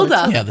 The tilde.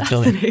 Yeah, the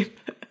tilde. That's the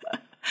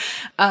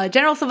name.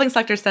 General sibling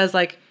selector says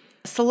like,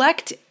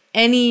 select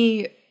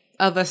any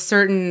of a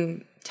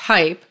certain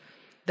type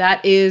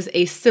that is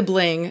a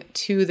sibling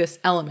to this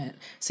element.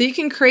 So you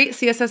can create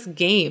CSS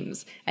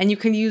games and you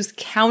can use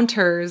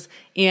counters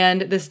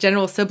and this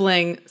general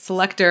sibling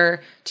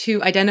selector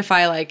to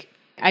identify, like,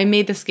 I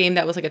made this game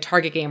that was like a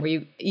target game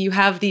where you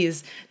have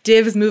these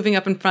divs moving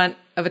up in front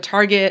of a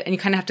target and you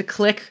kind of have to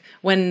click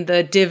when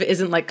the div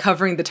isn't like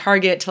covering the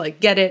target to like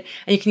get it,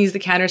 and you can use the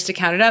counters to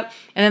count it up.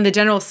 And then the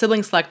general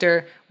sibling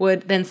selector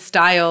would then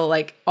style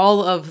like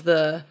all of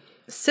the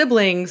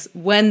siblings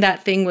when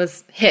that thing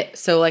was hit.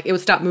 So like it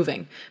would stop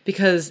moving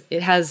because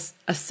it has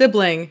a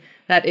sibling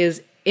that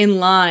is in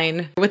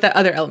line with that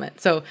other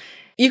element. So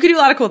you could do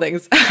a lot of cool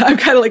things. I'm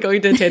kind of like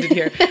going to a tangent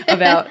here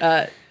about,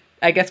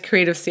 I guess,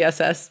 creative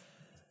CSS.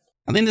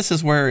 I think this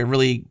is where it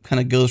really kind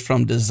of goes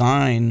from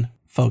design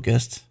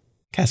focused,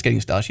 cascading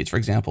style sheets, for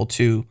example,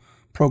 to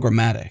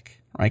programmatic,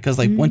 right? Because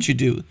like once you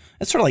do,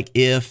 it's sort of like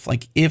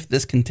if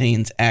this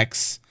contains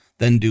X,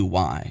 then do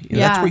Y.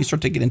 That's where you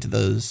start to get into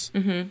those,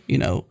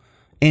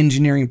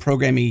 engineering,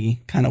 programming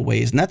kind of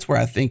ways. And that's where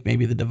I think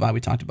maybe the divide we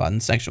talked about in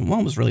section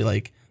 1 was really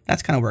like,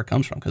 that's kind of where it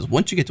comes from. Because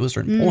once you get to a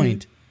certain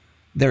point,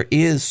 there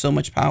is so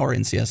much power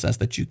in CSS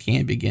that you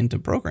can begin to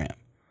program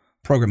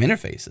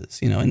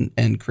interfaces,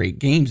 and create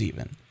games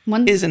even.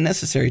 It isn't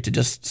necessary to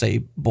just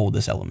say bold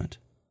this element,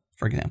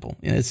 for example.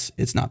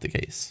 It's not the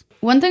case.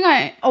 One thing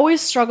I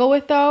always struggle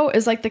with, though,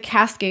 is like the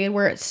cascade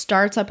where it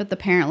starts up at the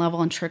parent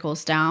level and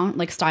trickles down,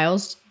 like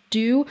styles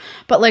do.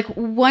 But like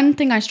one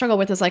thing I struggle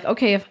with is like,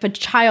 okay, if a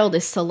child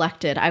is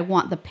selected, I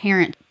want the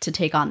parent to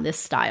take on this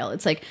style.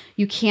 It's like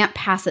you can't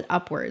pass it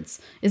upwards.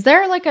 Is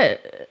there like a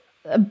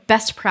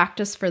best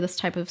practice for this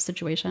type of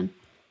situation?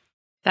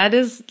 That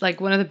is like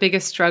one of the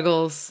biggest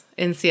struggles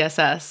in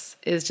CSS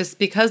is just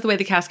because the way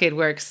the cascade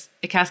works,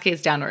 it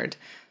cascades downward.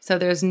 So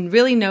there's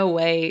really no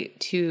way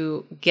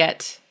to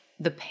get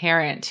the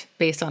parent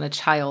based on a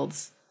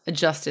child's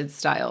adjusted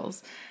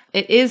styles.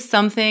 It is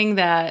something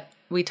that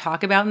we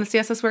talk about in the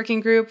CSS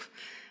working group.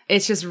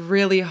 It's just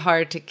really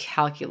hard to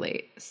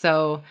calculate.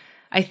 So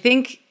I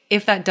think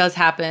if that does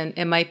happen,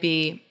 it might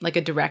be like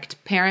a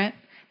direct parent.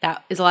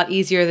 That is a lot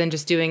easier than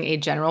just doing a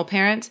general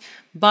parent,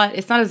 but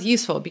it's not as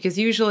useful because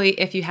usually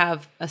if you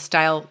have a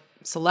style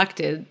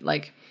selected,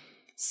 like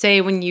say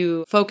when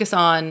you focus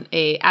on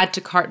a add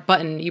to cart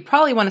button, you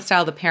probably want to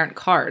style the parent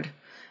card,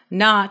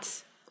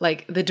 not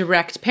like the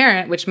direct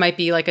parent, which might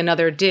be like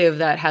another div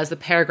that has the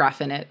paragraph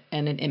in it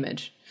and an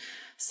image.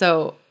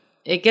 So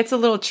it gets a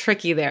little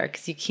tricky there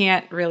because you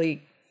can't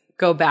really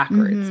go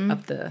backwards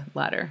up the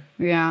ladder.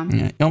 Yeah.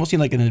 You almost need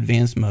like an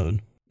advanced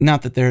mode.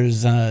 Not that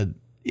there's,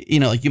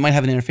 like you might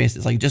have an interface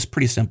that's like just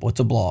pretty simple. It's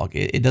a blog.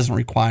 It doesn't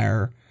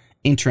require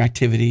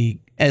interactivity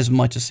as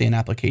much as say an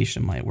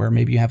application might, where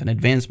maybe you have an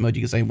advanced mode.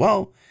 You can say,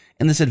 well,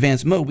 in this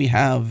advanced mode, we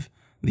have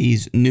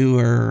these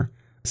newer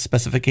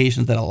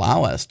specifications that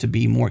allow us to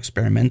be more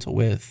experimental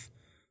with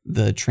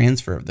the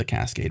transfer of the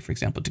cascade, for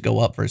example, to go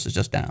up versus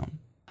just down.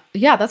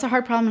 Yeah, that's a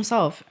hard problem to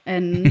solve.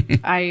 And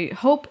I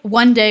hope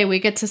one day we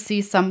get to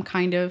see some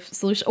kind of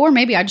solution, or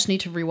maybe I just need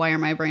to rewire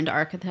my brain to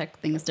architect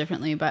things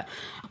differently. But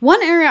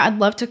one area I'd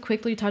love to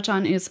quickly touch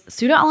on is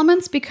pseudo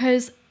elements,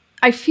 because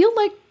I feel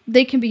like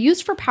they can be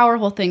used for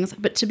powerful things.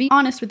 But to be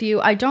honest with you,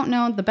 I don't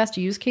know the best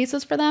use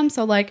cases for them.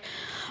 So like,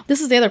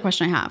 this is the other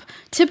question I have.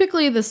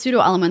 Typically, the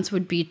pseudo elements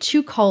would be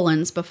 2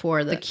 colons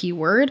before the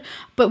keyword,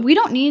 but we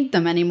don't need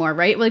them anymore,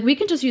 right? Like we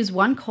can just use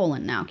 1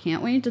 colon now,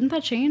 can't we? Didn't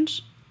that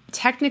change?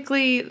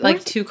 Technically,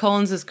 like 2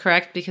 colons is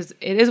correct because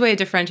it is a way to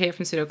differentiate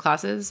from pseudo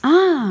classes.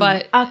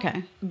 But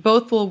okay,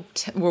 both will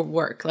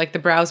work. Like the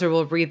browser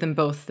will read them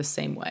both the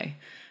same way.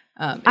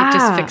 It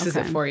just fixes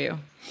it for you.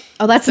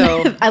 Oh, that's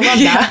so. I love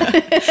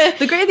that.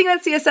 The great thing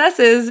about CSS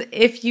is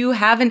if you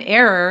have an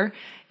error,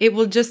 it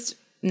will just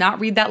not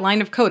read that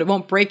line of code. It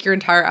won't break your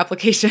entire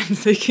application,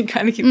 so you can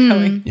kind of keep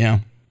going. Yeah.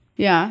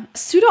 Yeah.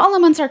 Pseudo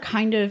elements are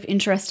kind of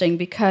interesting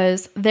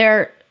because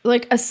they're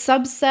like a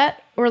subset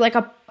or like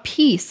a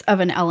piece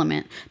of an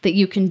element that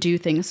you can do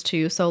things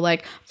to. So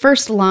like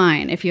first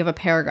line, if you have a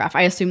paragraph,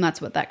 I assume that's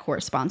what that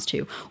corresponds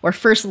to. Or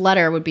first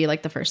letter would be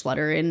like the first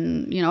letter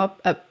in,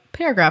 a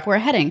paragraph or a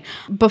heading.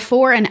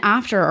 Before and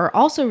after are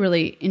also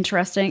really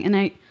interesting.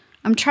 And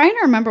I'm trying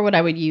to remember what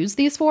I would use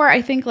these for.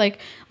 I think like,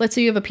 let's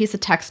say you have a piece of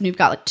text and you've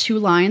got like 2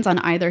 lines on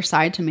either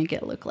side to make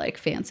it look like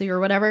fancy or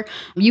whatever.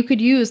 You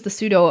could use the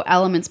pseudo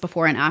elements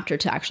before and after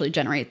to actually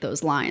generate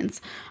those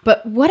lines.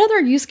 But what other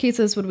use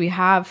cases would we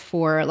have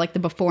for like the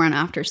before and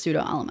after pseudo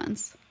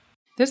elements?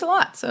 There's a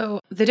lot.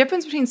 So the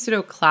difference between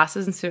pseudo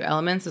classes and pseudo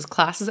elements is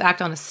classes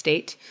act on a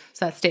state.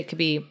 So that state could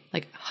be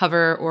like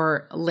hover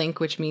or link,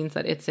 which means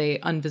that it's a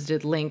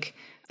unvisited link.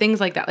 things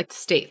like that, like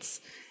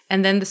states.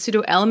 And then the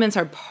pseudo elements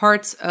are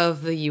parts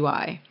of the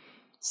UI.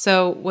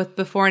 So with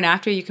before and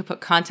after, you could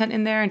put content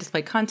in there and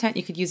display content.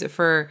 You could use it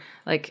for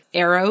like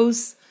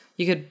arrows.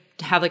 You could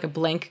have like a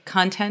blank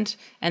content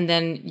and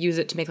then use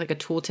it to make like a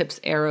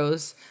tooltips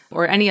arrows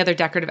or any other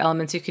decorative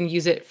elements. You can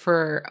use it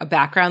for a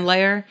background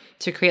layer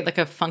to create like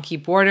a funky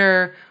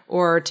border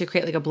or to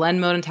create like a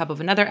blend mode on top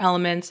of another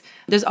element.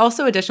 There's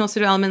also additional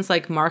pseudo elements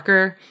like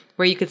marker,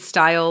 where you could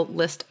style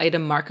list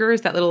item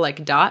markers, that little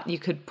like dot. You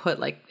could put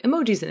like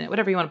emojis in it,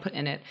 whatever you want to put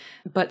in it.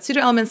 But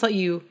pseudo elements let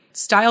you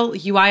style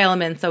UI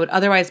elements that would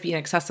otherwise be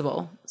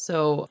inaccessible.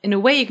 So in a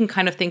way, you can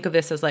kind of think of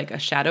this as like a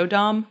shadow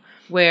DOM,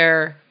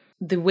 where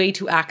the way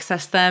to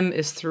access them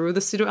is through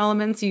the pseudo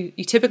elements. You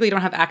typically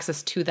don't have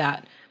access to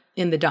that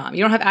in the DOM.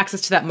 You don't have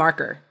access to that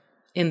marker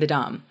in the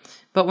DOM.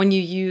 But when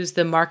you use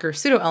the marker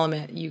pseudo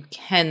element, you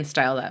can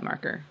style that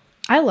marker.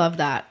 I love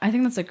that. I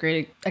think that's a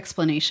great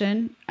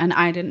explanation, and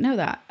I didn't know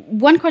that.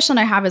 One question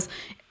I have is,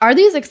 are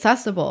these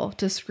accessible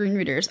to screen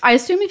readers? I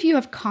assume if you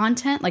have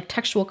content, like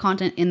textual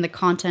content in the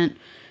content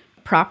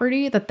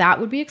property, that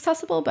would be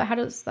accessible, but how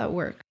does that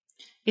work?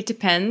 It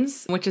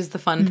depends, which is the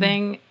fun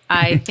thing.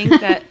 I think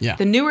that Yeah.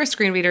 the newer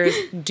screen readers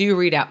do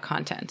read out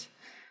content.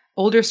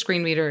 Older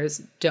screen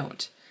readers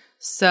don't.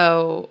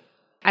 So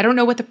I don't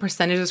know what the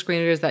percentage of screen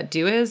readers that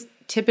do is.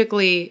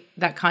 Typically,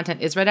 that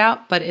content is read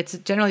out, but it's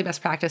generally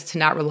best practice to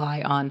not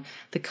rely on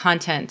the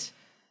content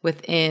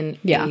within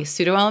a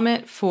pseudo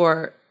element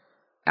for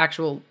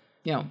actual,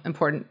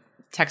 important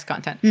text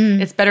content.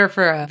 It's better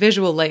for a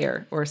visual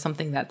layer or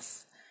something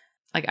that's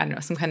like, I don't know,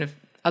 some kind of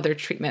other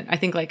treatment. I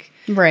think like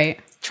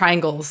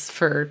triangles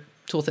for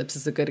tooltips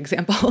is a good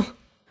example.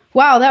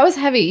 Wow, that was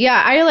heavy.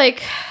 Yeah,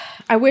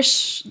 I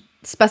wish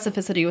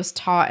specificity was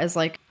taught as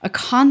like a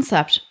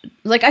concept.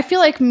 Like, I feel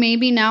like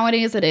maybe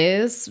nowadays it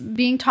is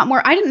being taught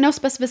more. I didn't know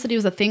specificity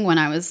was a thing when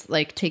I was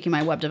like taking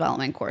my web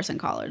development course in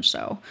college.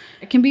 So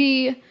it can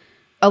be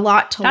a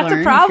lot to learn.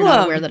 That's a problem. If you're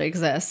not aware that it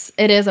exists.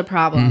 It is a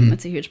problem.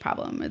 It's a huge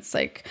problem. It's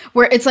like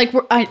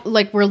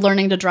we're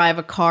learning to drive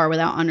a car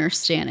without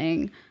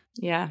understanding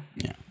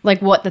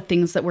like what the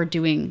things that we're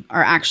doing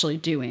are actually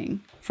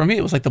doing. For me,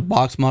 it was like the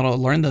box model.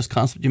 Learn those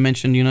concepts you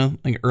mentioned,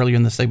 like earlier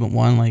in the segment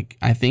one. Like,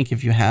 I think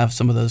if you have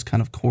some of those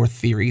kind of core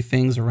theory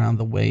things around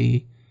the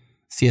way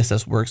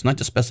CSS works, not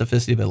just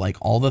specificity, but like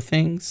all the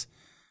things,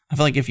 I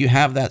feel like if you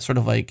have that sort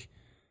of like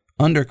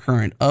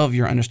undercurrent of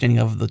your understanding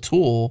of the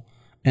tool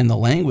and the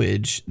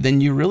language, then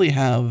you really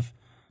have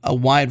a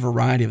wide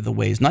variety of the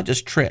ways, not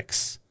just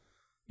tricks,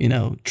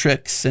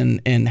 tricks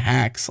and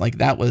hacks. Like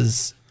that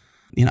was,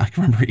 I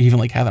can remember even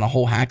like having a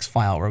whole hacks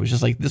file where it was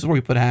just like, this is where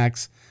we put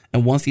hacks.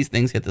 And once these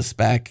things hit the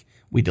spec,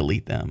 we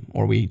delete them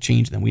or we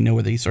change them. We know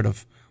where we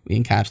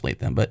encapsulate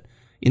them. But,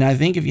 I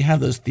think if you have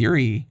those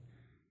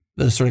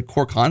sort of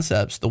core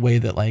concepts, the way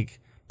that like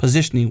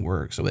positioning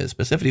works, the way that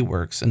specificity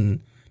works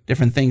and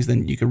different things,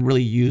 then you can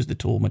really use the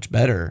tool much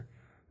better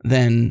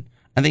than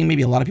I think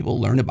maybe a lot of people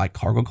learn it by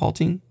cargo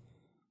culting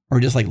or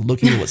just like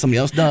looking at what somebody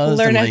else does.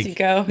 Learn and, as you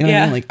go. What I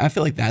mean? Like, I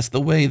feel like that's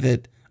the way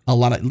that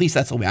at least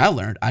that's the way I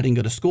learned. I didn't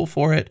go to school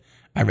for it.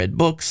 I read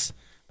books.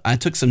 I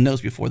took some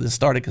notes before this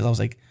started because I was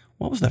like,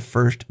 what was the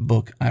first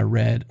book I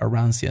read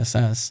around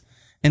CSS?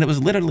 And it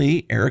was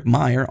literally Eric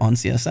Meyer on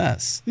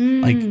CSS,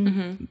 like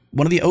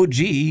one of the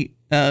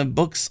OG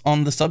books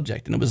on the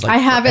subject. And it was like, I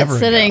have it forever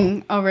sitting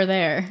ago. over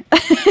there.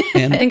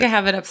 And I think I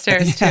have it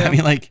upstairs too. I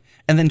mean, like,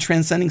 and then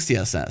transcending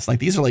CSS. Like,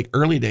 these are like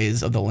early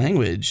days of the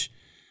language.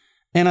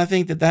 And I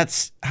think that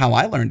that's how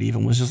I learned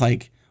even, was just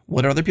like,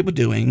 what are other people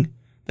doing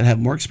that have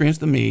more experience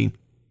than me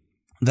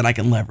that I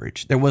can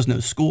leverage? There was no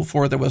school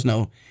for it. There was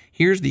no,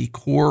 here's the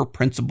core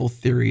principle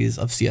theories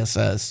of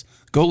CSS.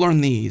 Go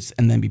learn these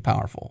and then be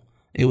powerful.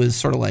 It was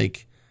sort of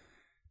like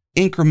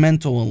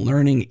incremental and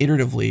learning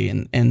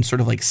iteratively and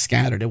sort of like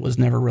scattered. It was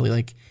never really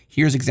like,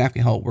 here's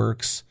exactly how it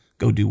works.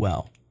 Go do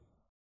well.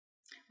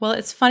 Well,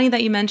 it's funny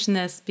that you mentioned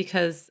this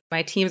because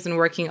my team's been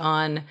working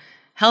on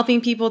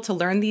helping people to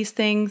learn these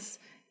things.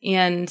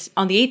 And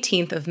on the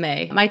 18th of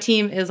May, my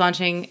team is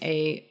launching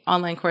an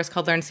online course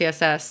called Learn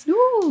CSS,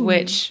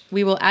 which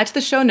we will add to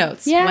the show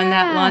notes when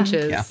that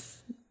launches. Yeah.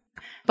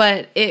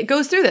 But it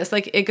goes through this.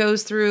 Like, it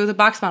goes through the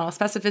box model,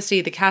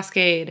 specificity, the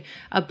cascade,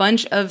 a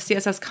bunch of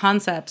CSS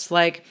concepts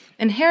like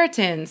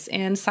inheritance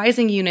and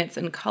sizing units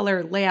and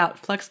color,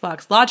 layout,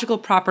 flexbox, logical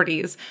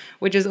properties,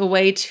 which is a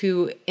way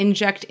to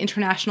inject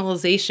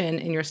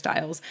internationalization in your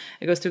styles.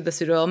 It goes through the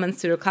pseudo elements,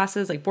 pseudo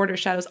classes, like border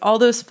shadows, all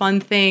those fun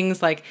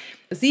things like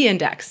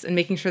z-index and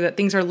making sure that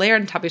things are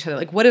layered on top of each other.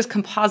 Like, what is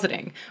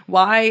compositing?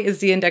 Why is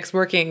z-index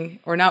working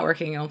or not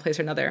working in one place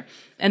or another?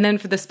 And then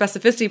for the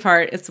specificity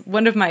part, it's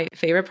one of my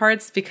favorite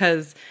parts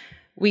because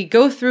we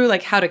go through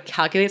like how to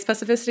calculate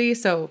specificity.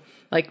 So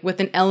like with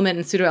an element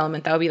and pseudo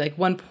element, that would be like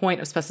 1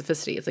 point of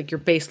specificity. It's like your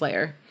base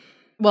layer.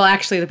 Well,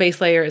 actually, the base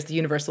layer is the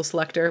universal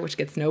selector, which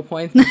gets no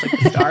points. That's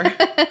like the star.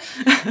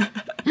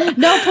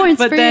 No points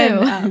but for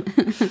then,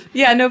 you.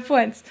 Yeah, no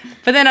points.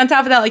 But then on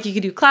top of that, like you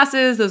could do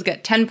classes, those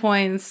get 10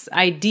 points.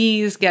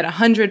 IDs get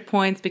 100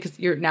 points because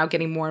you're now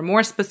getting more and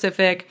more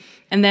specific.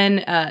 And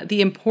then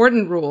the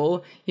important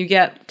rule, you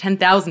get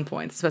 10,000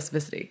 points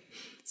specificity.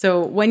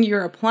 So when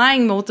you're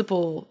applying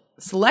multiple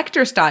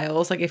selector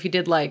styles, like if you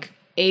did like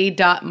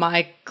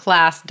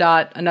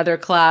a.myClass.another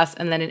class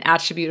and then an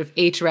attribute of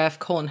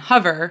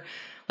href:hover,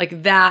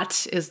 like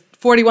that is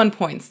 41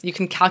 points. You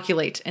can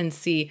calculate and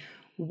see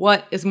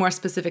what is more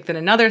specific than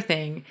another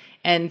thing.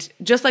 And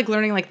just like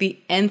learning like the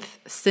nth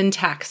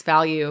syntax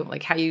value,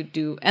 like how you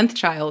do nth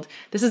child,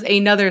 this is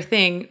another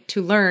thing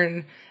to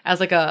learn as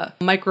like a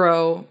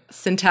micro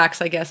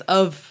syntax, I guess,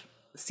 of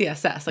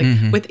CSS.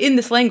 Like within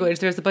this language,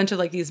 there's a bunch of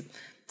like these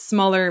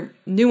smaller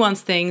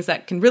nuanced things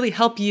that can really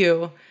help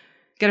you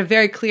get a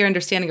very clear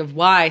understanding of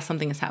why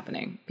something is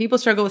happening. People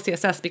struggle with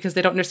CSS because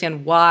they don't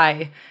understand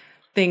why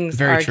things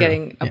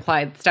getting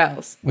applied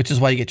styles. Which is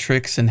why you get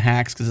tricks and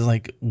hacks, because it's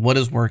like, what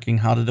is working?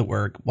 How did it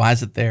work? Why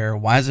is it there?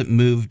 Why is it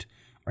moved?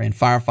 Or in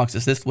Firefox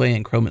it's this way,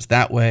 in Chrome it's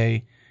that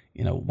way.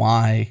 You know,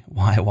 why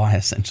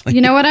essentially.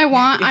 You know what I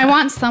want? I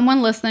want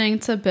someone listening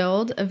to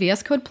build a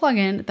VS Code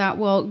plugin that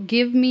will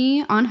give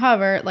me on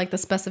Hover like the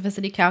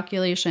specificity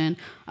calculation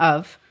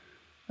of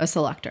a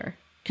selector.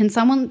 Can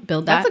someone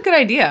build that? That's a good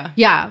idea.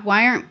 Yeah.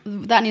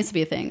 That needs to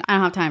be a thing. I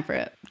don't have time for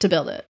it to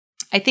build it.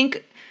 I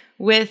think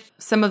with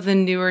some of the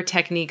newer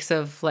techniques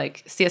of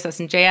like CSS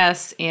and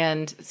JS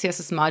and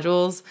CSS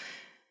modules,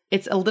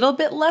 it's a little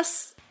bit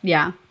less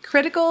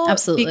critical.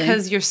 Absolutely.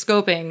 Because you're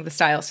scoping the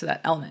styles to that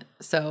element.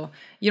 So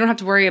you don't have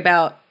to worry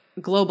about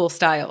global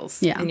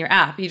styles in your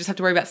app. You just have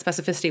to worry about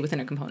specificity within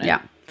a component.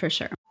 Yeah, for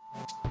sure.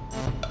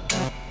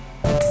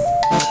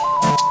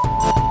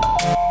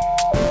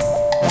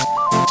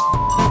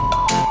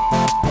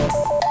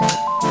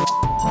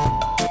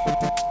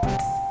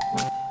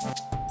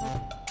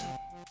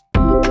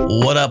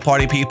 What up,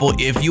 party people?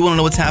 If you want to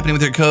know what's happening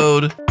with your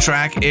code,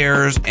 track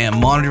errors, and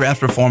monitor your app's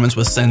performance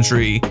with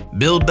Sentry,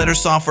 build better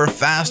software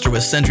faster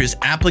with Sentry's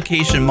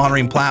application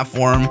monitoring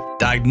platform,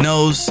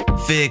 diagnose,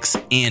 fix,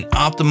 and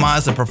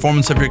optimize the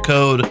performance of your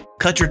code,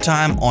 cut your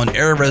time on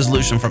error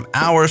resolution from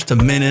hours to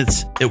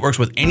minutes. It works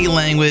with any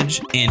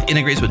language and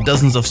integrates with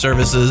dozens of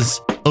services.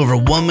 Over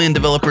 1 million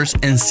developers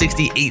and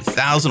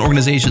 68,000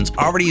 organizations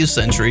already use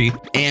Sentry.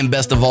 And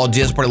best of all,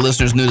 JS Party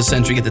listeners new to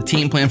Sentry get the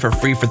team plan for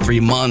free for 3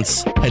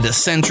 months. Head to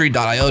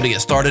Sentry.io to get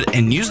started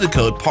and use the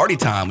code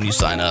PARTYTIME when you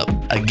sign up.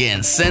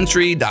 Again,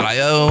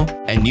 Sentry.io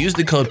and use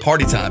the code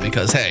PARTYTIME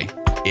because, hey,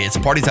 it's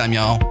party time,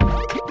 y'all.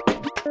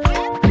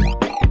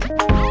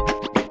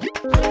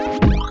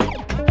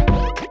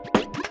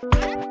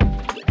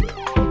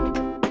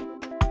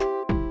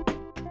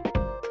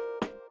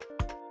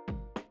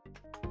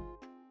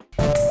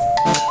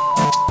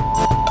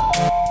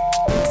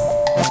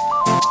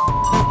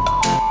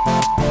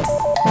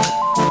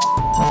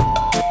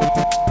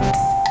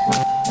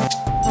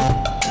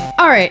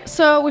 All right,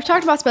 so we've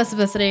talked about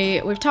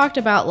specificity, we've talked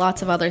about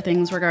lots of other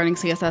things regarding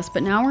CSS,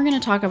 but now we're going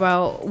to talk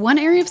about one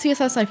area of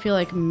CSS I feel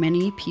like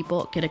many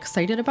people get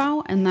excited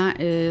about, and that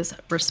is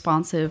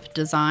responsive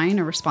design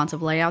or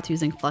responsive layouts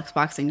using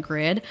Flexbox and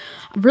Grid.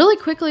 Really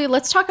quickly,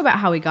 let's talk about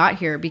how we got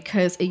here,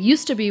 because it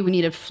used to be we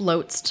needed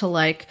floats to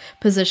like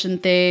position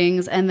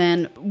things, and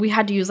then we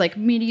had to use like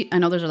media, I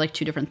know those are like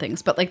two different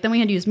things, but like then we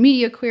had to use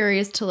media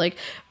queries to like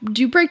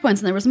do breakpoints,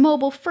 and there was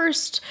mobile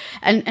first,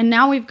 and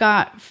now we've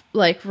got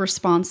like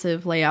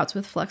responsive layouts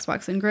with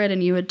Flexbox and Grid.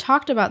 And you had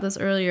talked about this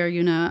earlier,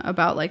 Una,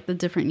 about like the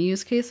different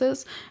use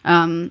cases.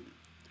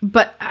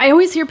 But I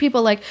always hear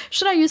people like,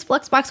 should I use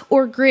Flexbox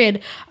or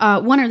Grid,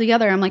 one or the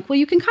other? I'm like, well,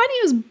 you can kind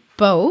of use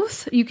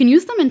both. You can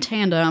use them in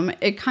tandem.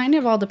 It kind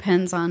of all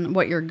depends on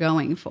what you're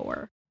going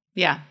for.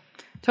 Yeah,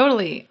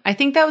 totally. I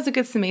think that was a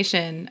good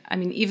summation. I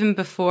mean, even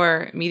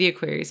before media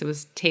queries, it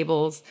was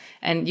tables,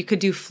 and you could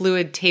do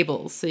fluid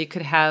tables. So you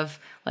could have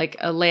like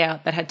a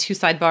layout that had two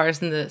sidebars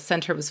and the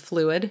center was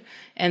fluid,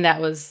 and that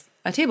was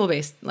a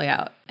table-based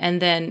layout. And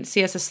then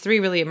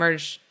CSS3 really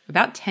emerged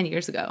about 10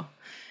 years ago.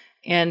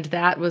 And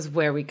that was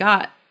where we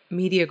got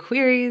media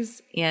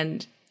queries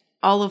and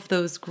all of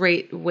those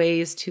great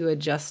ways to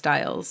adjust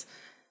styles,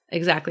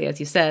 exactly as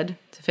you said,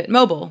 to fit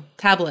mobile,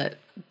 tablet,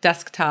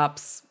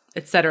 desktops,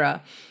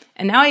 etc.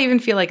 And now I even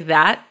feel like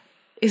that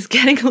is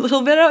getting a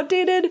little bit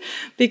outdated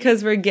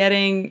because we're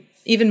getting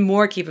even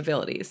more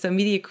capabilities. So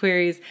media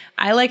queries,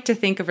 I like to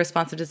think of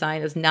responsive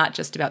design as not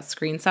just about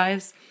screen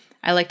size.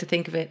 I like to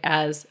think of it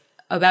as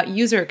about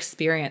user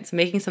experience,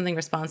 making something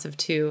responsive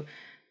to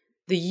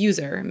the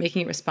user,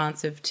 making it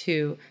responsive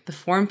to the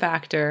form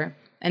factor,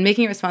 and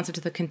making it responsive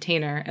to the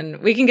container. And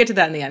we can get to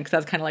that in the end, because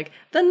that's kind of like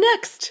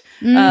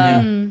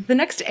the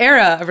next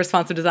era of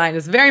responsive design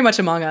is very much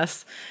among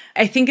us.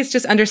 I think it's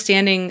just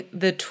understanding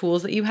the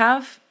tools that you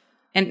have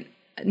and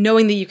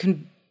knowing that you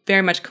can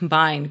very much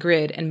combine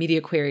Grid and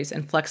media queries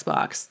and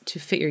Flexbox to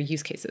fit your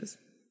use cases.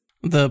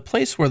 The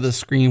place where the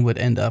screen would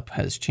end up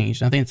has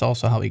changed. I think it's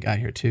also how we got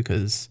here too,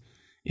 because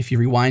if you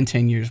rewind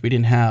 10 years, we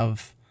didn't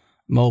have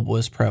mobile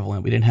as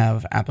prevalent. We didn't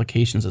have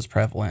applications as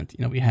prevalent.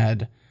 You know, we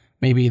had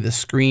maybe the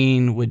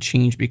screen would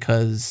change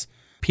because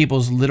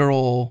people's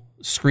literal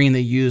screen they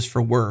use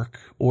for work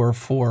or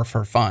for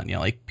fun.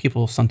 Like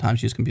people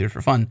sometimes use computers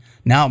for fun.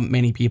 Now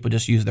many people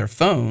just use their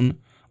phone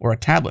or a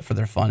tablet for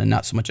their fun and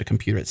not so much a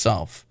computer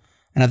itself.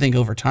 And I think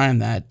over time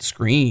that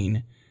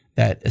screen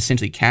that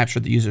essentially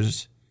captured the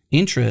user's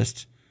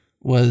interest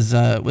was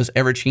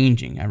ever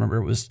changing. I remember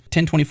it was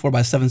 1024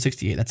 by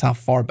 768. That's how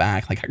far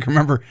back. Like I can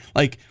remember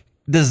like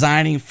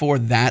designing for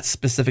that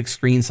specific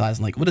screen size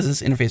and like what is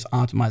this interface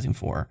optimizing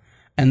for?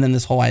 And then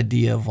this whole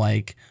idea of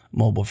like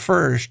mobile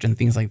first and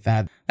things like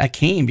that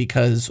came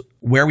because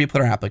where we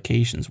put our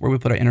applications, where we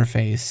put our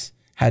interface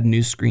had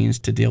new screens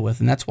to deal with.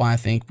 And that's why I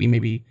think we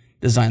maybe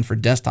designed for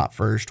desktop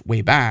first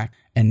way back.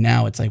 And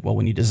now it's like, well,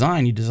 when you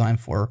design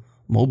for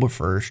mobile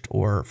first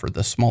or for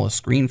the smallest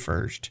screen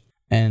first.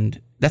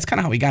 And that's kind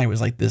of how we got here,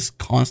 was like this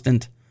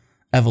constant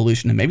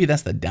evolution. And maybe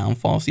that's the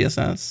downfall of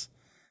CSS,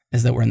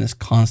 is that we're in this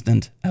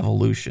constant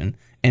evolution.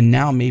 And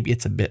now maybe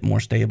it's a bit more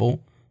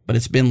stable, but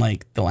it's been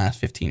like the last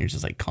 15 years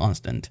is like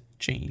constant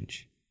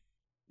change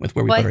with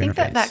where we put our interface.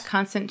 I think that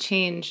constant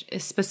change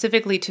is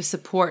specifically to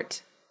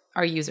support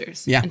our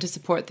users and to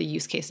support the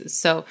use cases.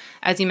 So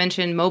as you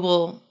mentioned,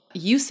 mobile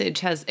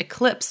usage has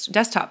eclipsed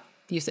desktop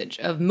usage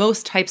of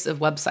most types of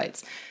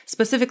websites,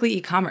 specifically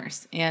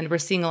e-commerce. And we're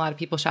seeing a lot of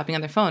people shopping on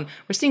their phone.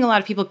 We're seeing a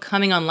lot of people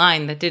coming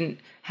online that didn't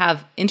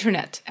have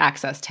internet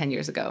access 10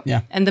 years ago.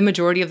 Yeah. And the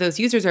majority of those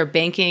users are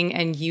banking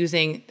and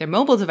using their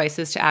mobile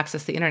devices to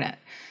access the internet.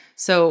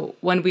 So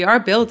when we are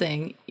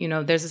building,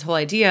 there's this whole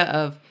idea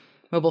of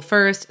mobile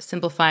first,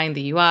 simplifying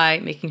the UI,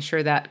 making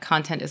sure that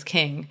content is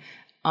king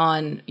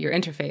on your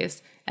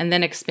interface, and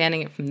then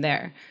expanding it from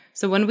there.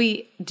 So when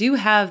we do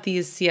have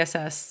these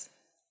CSS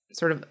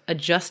sort of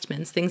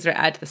adjustments, things that are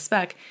added to the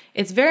spec,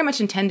 it's very much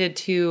intended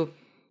to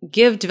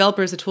give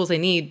developers the tools they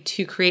need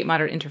to create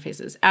modern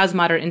interfaces as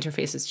modern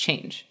interfaces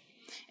change.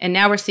 And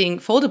now we're seeing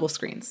foldable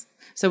screens.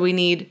 So we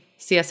need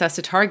CSS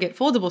to target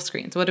foldable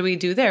screens. What do we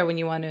do there when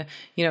you want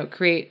to,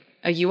 create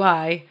a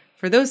UI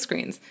for those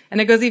screens? And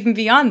it goes even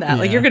beyond that. Yeah.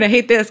 Like you're going to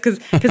hate this because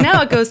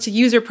now it goes to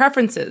user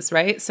preferences,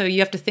 right? So you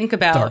have to think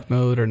about dark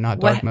mode or not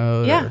dark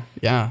mode.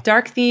 Yeah.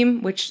 Dark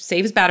theme, which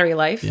saves battery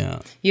life. Yeah.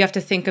 You have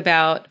to think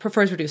about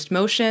prefers reduced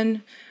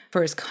motion,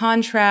 prefers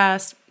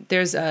contrast.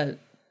 There's a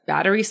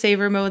battery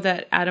saver mode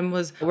that Adam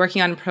was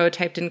working on,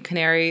 prototyped in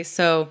Canary.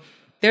 So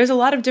there's a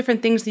lot of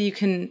different things that you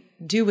can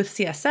do with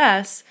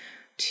CSS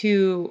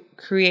to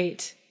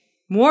create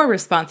more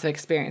responsive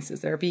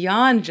experiences that are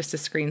beyond just a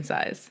screen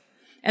size.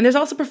 And there's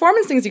also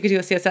performance things you could do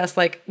with CSS,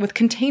 like with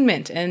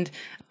containment and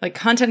like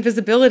content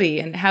visibility,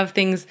 and have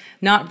things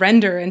not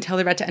render until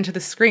they're about to enter the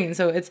screen.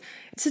 So it's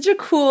such a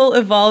cool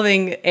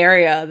evolving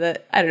area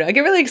that, I don't know, I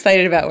get really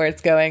excited about where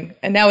it's going.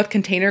 And now with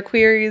container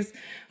queries,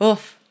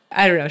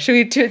 I don't know. Should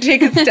we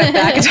take a step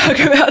back and talk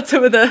about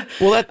some of the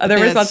other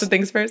responsive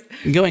things first?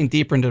 Going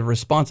deeper into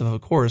responsive, of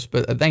course,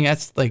 but I think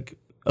that's like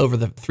over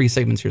the 3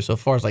 segments here so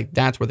far, is like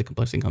that's where the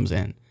complexity comes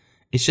in.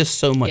 It's just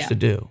so much to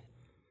do.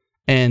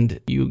 And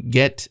you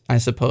get, I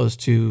suppose,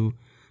 to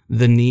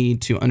the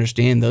need to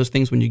understand those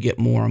things when you get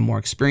more and more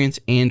experience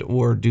and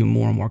or do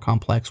more and more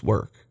complex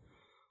work.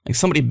 Like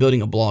somebody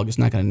building a blog is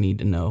not going to need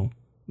to know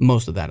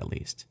most of that, at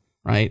least,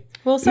 right?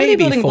 Well, somebody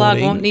building a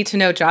blog won't need to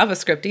know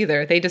JavaScript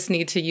either. They just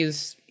need to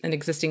use an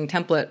existing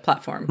template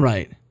platform.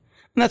 Right.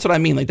 And that's what I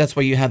mean. Like that's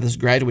why you have this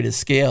graduated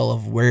scale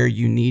of where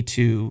you need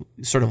to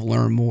sort of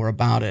learn more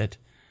about it,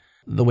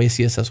 the way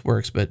CSS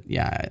works. But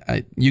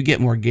yeah, you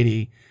get more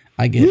giddy.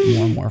 I get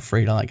more and more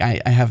afraid.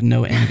 I have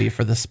no envy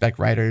for the spec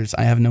writers.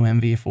 I have no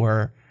envy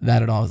for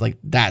that at all. It's like,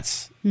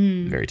 that's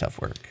very tough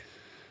work.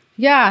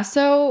 Yeah.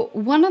 So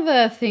one of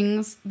the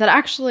things that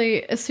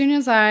actually, as soon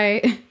as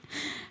I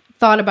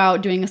thought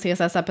about doing a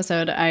CSS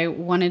episode, I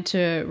wanted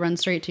to run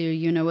straight to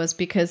you, Una, was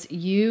because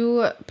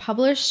you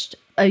published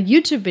a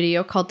YouTube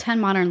video called 10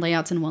 Modern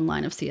Layouts in One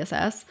Line of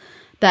CSS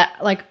that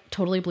like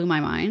totally blew my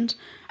mind.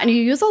 And you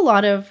use a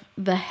lot of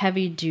the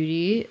heavy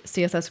duty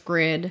CSS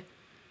grid,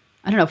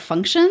 I don't know,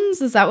 functions?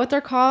 Is that what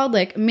they're called?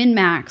 Like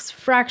min-max,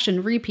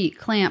 fraction, repeat,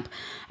 clamp.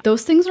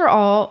 Those things are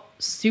all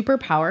super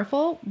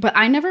powerful, but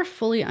I never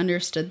fully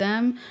understood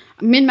them.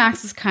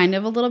 Min-max is kind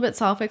of a little bit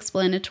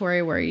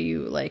self-explanatory, where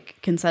you like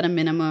can set a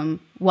minimum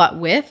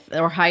width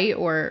or height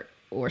or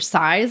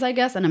size, I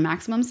guess, and a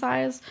maximum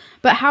size.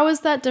 But how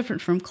is that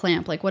different from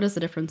clamp? Like, what is the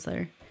difference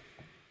there?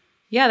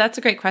 Yeah, that's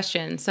a great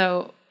question.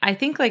 So I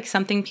think like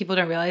something people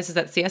don't realize is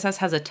that CSS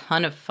has a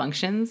ton of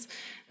functions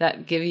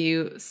that give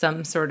you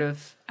some sort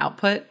of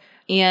output.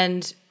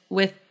 And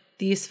with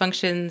these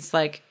functions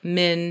like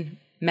min,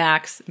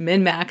 max,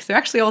 min-max, they're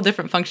actually all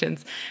different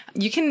functions.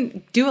 You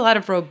can do a lot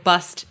of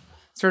robust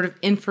sort of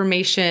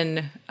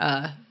information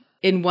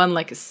in one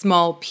like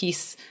small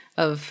piece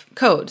of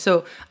code.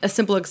 So a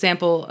simple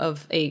example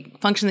of a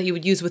function that you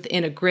would use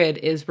within a grid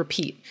is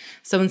repeat.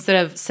 So instead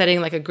of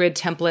setting like a grid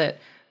template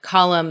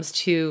columns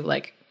to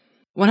like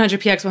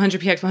 100px,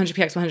 100px,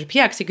 100px,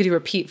 100px, you could do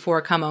repeat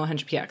 4,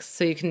 100px.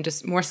 So you can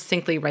just more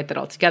succinctly write that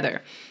all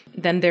together.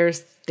 Then there's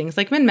things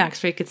like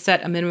min-max, where you could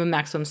set a minimum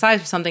maximum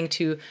size for something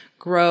to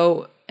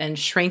grow and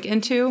shrink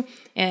into.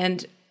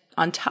 And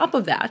on top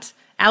of that,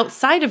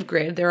 outside of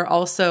grid, there are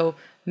also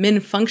min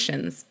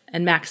functions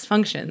and max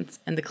functions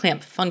and the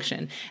clamp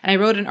function. And I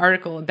wrote an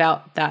article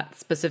about that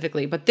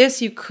specifically. But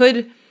this you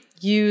could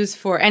use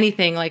for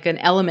anything like an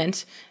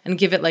element and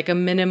give it like a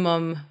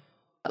minimum,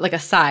 like a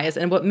size.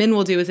 And what min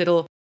will do is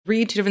it'll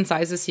read two different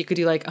sizes. So you could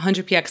do like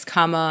 100px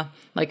comma,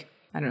 like,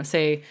 I don't know,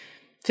 say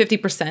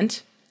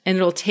 50%. And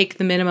it'll take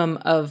the minimum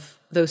of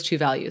those two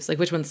values, like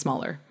which one's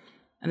smaller.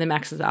 And then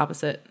max is the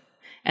opposite.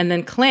 And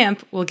then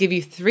clamp will give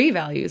you three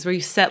values where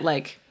you set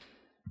like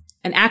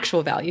an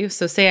actual value.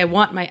 So say I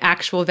want my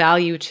actual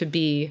value to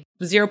be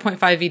 0.5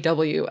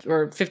 VW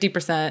or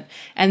 50%.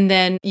 And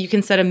then you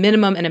can set a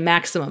minimum and a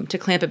maximum to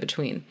clamp it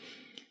between.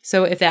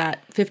 So if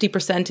that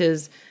 50%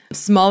 is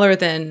smaller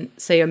than,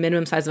 say, a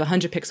minimum size of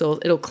 100 pixels,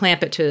 it'll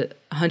clamp it to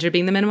 100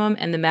 being the minimum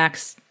and the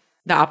max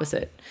the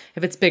opposite.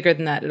 If it's bigger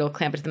than that, it'll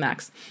clamp it to the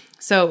max.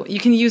 So you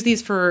can use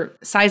these for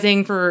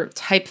sizing, for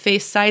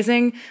typeface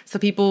sizing. So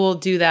people will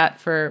do that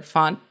for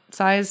font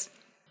size.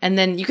 And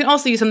then you can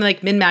also use something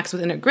like min-max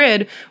within a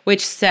grid,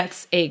 which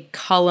sets a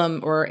column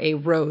or a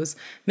row's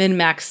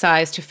min-max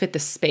size to fit the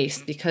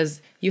space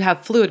because you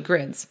have fluid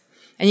grids.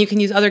 And you can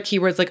use other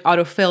keywords like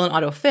autofill and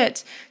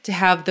autofit to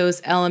have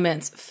those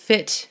elements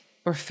fit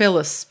or fill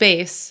a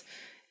space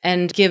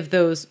and give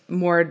those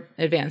more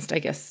advanced, I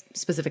guess,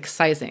 specific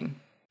sizing.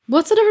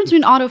 What's the difference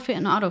between autofit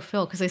and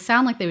autofill? Because they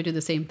sound like they would do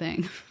the same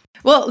thing.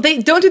 Well, they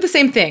don't do the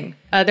same thing.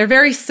 They're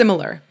very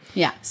similar.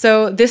 Yeah.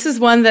 So this is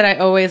one that I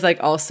always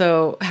like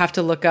also have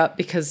to look up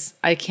because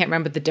I can't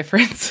remember the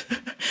difference.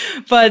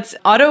 But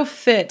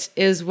autofit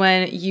is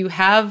when you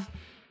have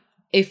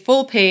a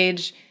full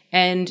page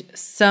and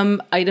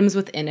some items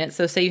within it.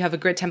 So say you have a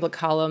grid template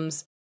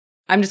columns.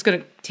 I'm just going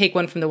to take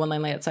one from the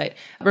one-line layout site.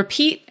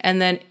 Repeat,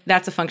 and then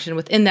that's a function.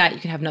 Within that, you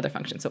can have another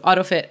function. So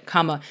autofit,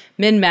 comma,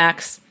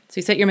 min-max. So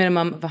you set your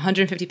minimum of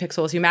 150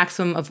 pixels, your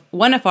maximum of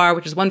 1 FR,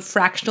 which is one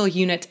fractional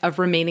unit of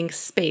remaining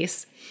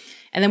space.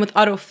 And then with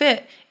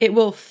autofit, it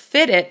will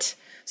fit it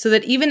so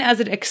that even as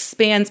it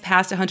expands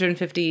past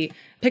 150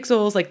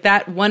 pixels, like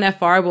that 1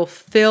 FR will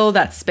fill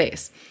that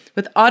space.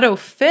 With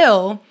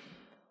autofill,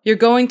 you're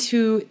going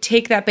to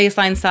take that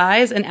baseline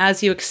size, and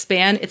as you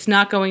expand, it's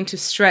not going to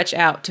stretch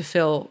out to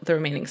fill the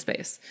remaining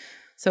space.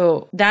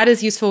 So that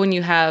is useful when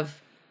you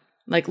have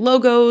like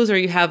logos or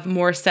you have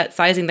more set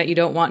sizing that you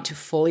don't want to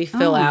fully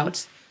fill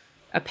out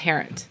a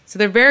parent. So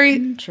they're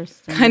very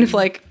kind of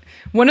like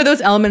one of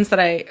those elements that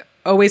I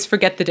always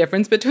forget the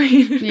difference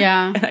between.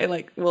 Yeah. And I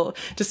like will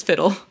just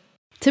fiddle.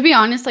 To be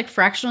honest, like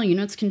fractional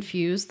units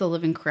confuse the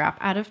living crap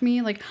out of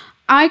me. Like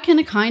I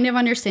can kind of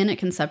understand it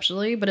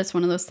conceptually, but it's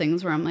one of those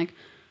things where I'm like,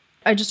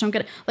 I just don't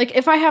get it. Like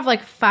if I have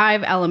like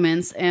 5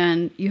 elements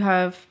and you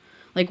have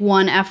like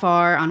 1 FR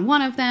on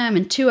one of them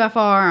and 2 FR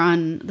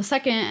on the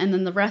second, and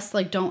then the rest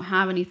like don't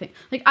have anything.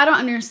 Like I don't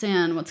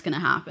understand what's going to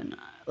happen.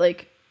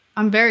 Like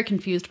I'm very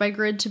confused by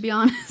grid, to be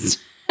honest.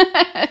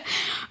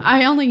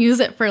 I only use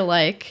it for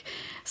like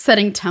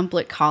setting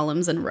template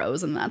columns and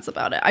rows, and that's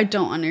about it. I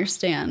don't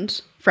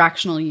understand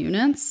fractional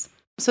units.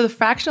 So the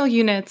fractional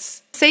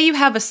units, say you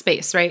have a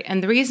space, right?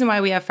 And the reason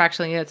why we have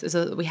fractional units is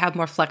that we have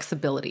more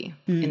flexibility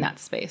in that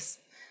space.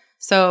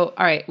 So,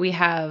 all right, we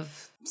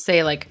have,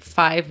 say, like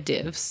 5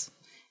 divs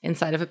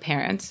inside of a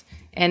parent.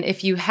 And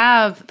if you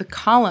have the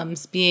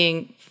columns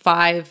being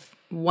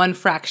 1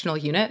 fractional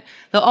unit,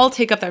 they'll all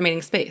take up that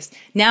remaining space.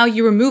 Now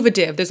you remove a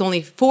div, there's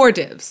only 4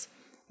 divs.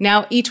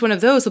 Now each one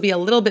of those will be a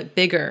little bit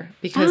bigger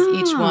because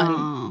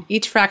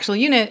each fractional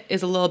unit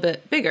is a little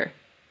bit bigger.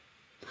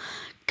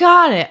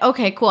 Got it.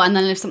 Okay, cool. And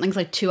then if something's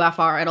like 2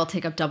 FR, it'll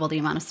take up double the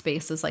amount of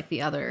space as like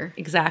the other.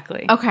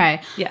 Exactly.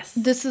 Okay. Yes.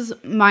 This is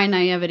my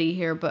naivety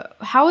here, but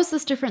how is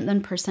this different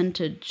than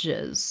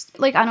percentages?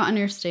 Like, I don't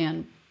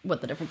understand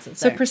what the difference is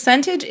there. So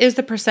percentage is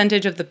the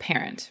percentage of the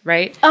parent,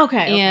 right?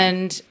 Okay.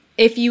 And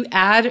if you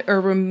add or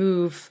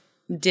remove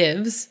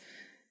divs,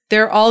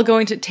 they're all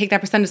going to take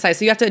that percentage size.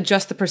 So you have to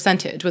adjust the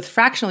percentage. With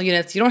fractional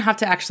units, you don't have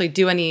to actually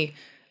do any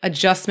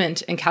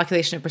adjustment and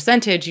calculation of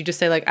percentage. You just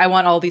say like, I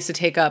want all these to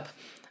take up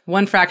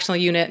 1 fractional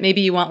unit.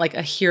 Maybe you want like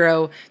a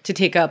hero to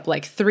take up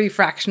like 3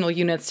 fractional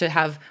units to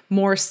have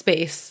more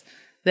space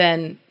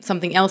than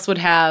something else would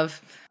have.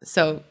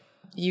 So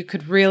you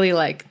could really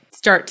like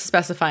start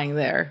specifying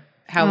there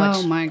how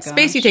much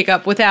space you take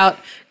up without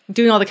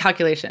doing all the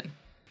calculation.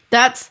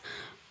 That's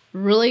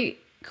really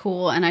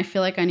cool, and I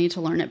feel like I need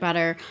to learn it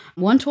better.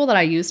 One tool that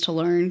I used to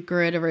learn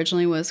grid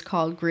originally was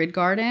called Grid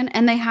Garden,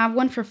 and they have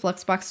one for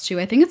Flexbox too.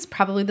 I think it's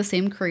probably the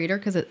same creator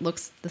because it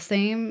looks the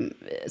same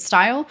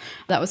style.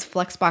 That was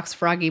Flexbox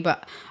Froggy,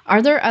 but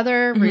are there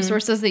other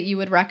resources that you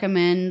would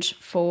recommend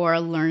for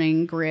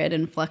learning grid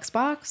and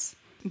Flexbox?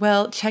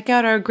 Well, check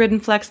out our Grid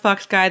and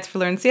Flexbox guides for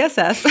Learn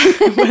CSS.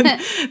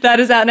 When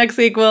that is out next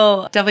week,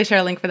 we'll definitely share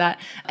a link for that.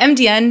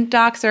 MDN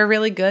docs are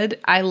really good.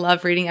 I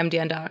love reading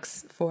MDN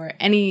docs for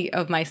any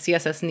of my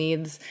CSS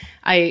needs.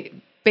 I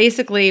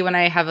basically, when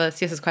I have a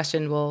CSS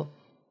question, will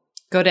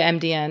go to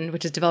MDN,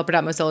 which is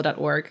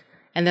developer.mozilla.org,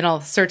 and then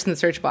I'll search in the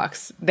search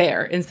box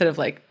there instead of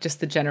like just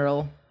the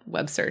general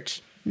web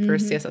search for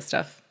CSS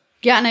stuff.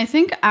 Yeah, and I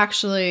think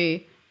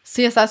actually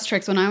CSS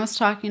tricks. When I was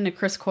talking to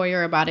Chris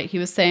Coyer about it, he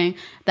was saying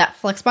that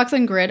Flexbox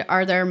and Grid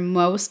are their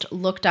most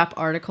looked up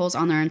articles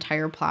on their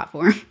entire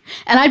platform.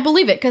 And I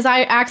believe it because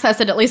I access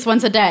it at least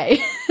once a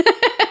day.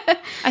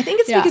 I think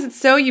it's because it's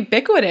so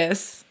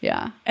ubiquitous.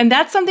 Yeah. And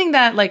that's something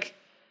that like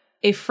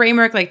a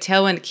framework like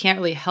Tailwind can't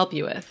really help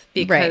you with,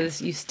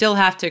 because you still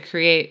have to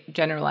create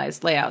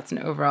generalized layouts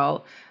and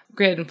overall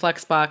Grid and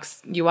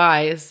Flexbox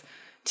UIs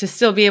to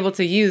still be able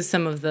to use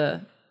some of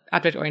the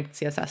object-oriented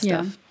CSS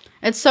stuff.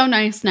 It's so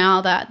nice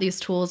now that these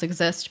tools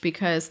exist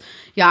because,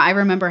 I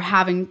remember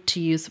having to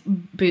use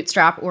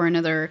Bootstrap or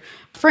another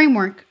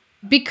framework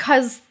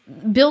because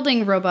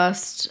building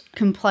robust,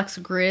 complex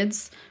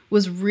grids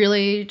was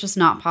really just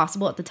not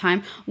possible at the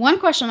time. One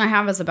question I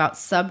have is about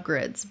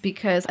subgrids,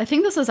 because I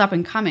think this is up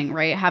and coming,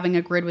 right? Having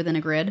a grid within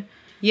a grid.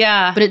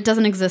 Yeah. But it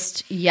doesn't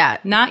exist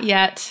yet. Not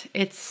yet.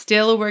 It's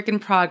still a work in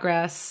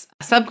progress.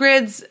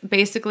 Subgrids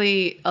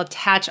basically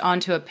attach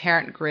onto a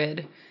parent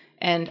grid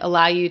and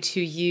allow you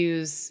to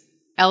use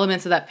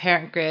elements of that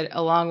parent grid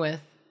along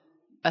with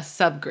a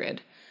subgrid.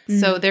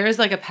 So there is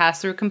like a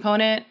pass-through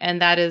component,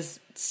 and that is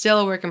still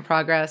a work in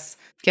progress,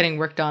 getting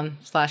worked on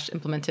 /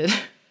 implemented.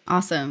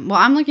 Awesome. Well,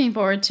 I'm looking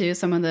forward to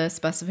some of the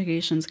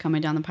specifications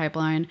coming down the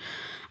pipeline.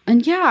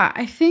 And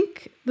I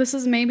think this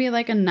is maybe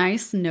like a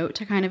nice note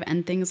to kind of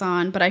end things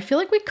on, but I feel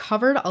like we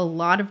covered a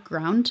lot of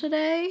ground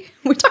today.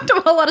 We talked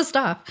about a lot of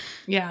stuff.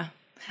 Yeah.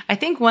 I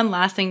think one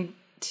last thing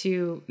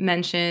to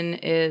mention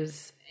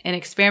is an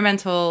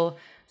experimental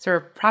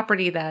sort of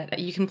property that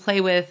you can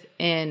play with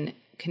in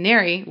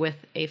Canary with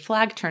a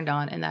flag turned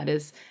on, and that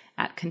is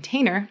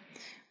 @container,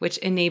 which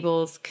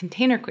enables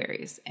container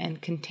queries.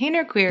 And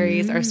container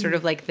queries are sort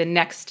of like the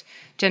next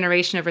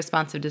generation of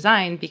responsive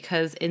design,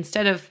 because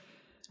instead of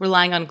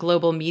relying on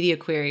global media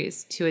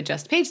queries to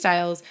adjust page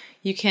styles,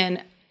 you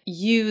can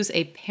use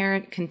a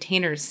parent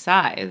container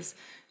size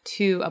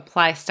to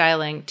apply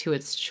styling to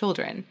its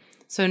children.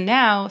 So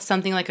now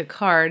something like a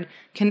card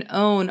can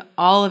own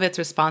all of its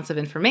responsive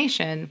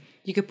information.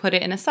 You could put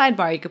it in a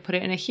sidebar, you could put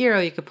it in a hero,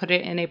 you could put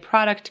it in a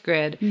product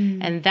grid,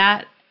 and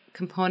that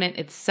component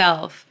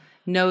itself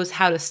knows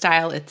how to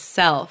style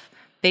itself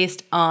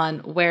based on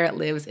where it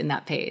lives in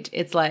that page.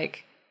 It's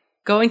like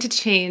going to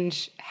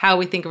change how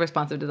we think of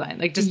responsive design,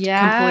 like just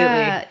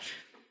completely.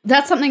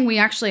 That's something we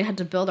actually had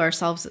to build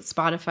ourselves at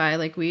Spotify.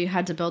 Like we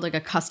had to build like a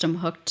custom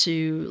hook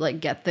to like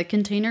get the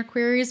container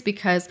queries,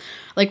 because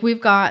like we've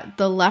got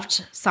the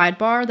left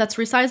sidebar that's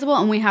resizable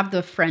and we have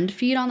the friend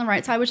feed on the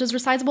right side, which is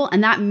resizable.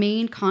 And that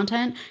main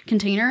content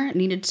container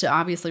needed to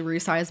obviously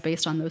resize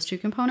based on those two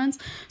components.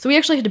 So we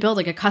actually had to build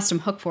like a custom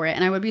hook for it.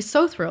 And I would be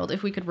so thrilled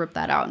if we could rip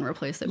that out and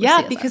replace it with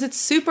CSS. Because it's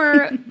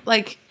super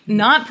like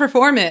not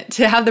performant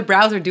to have the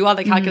browser do all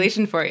the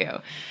calculation for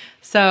you.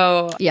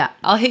 So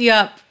I'll hit you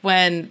up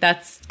when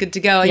that's good to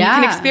go. And you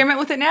can experiment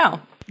with it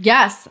now.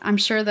 Yes, I'm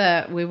sure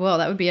that we will.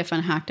 That would be a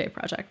fun hack day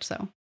project.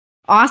 So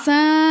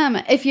awesome.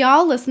 If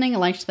y'all listening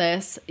liked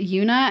this,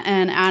 Una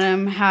and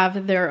Adam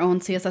have their own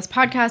CSS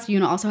podcast.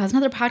 Una also has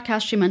another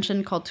podcast she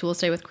mentioned called Tools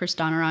Day with Chris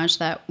Donaraj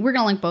that we're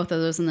going to link both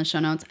of those in the show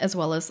notes, as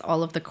well as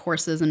all of the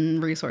courses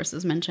and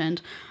resources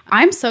mentioned.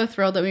 I'm so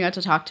thrilled that we got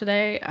to talk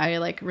today. I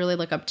like really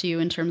look up to you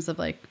in terms of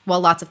like,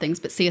 well, lots of things,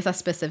 but CSS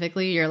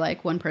specifically, you're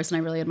like one person I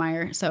really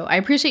admire. So I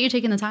appreciate you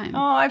taking the time.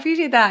 Oh, I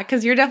appreciate that,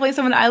 because you're definitely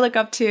someone I look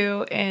up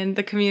to in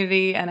the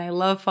community, and I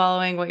love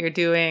following what you're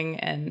doing.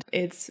 And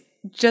it's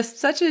just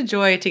such a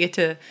joy to get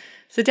to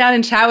sit down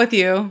and chat with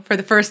you for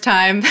the first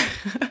time.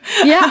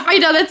 Yeah, I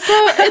know.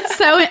 It's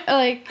so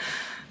like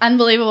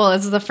unbelievable.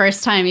 This is the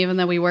first time, even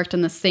though we worked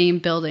in the same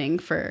building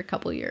for a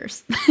couple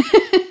years.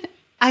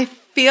 I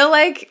feel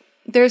like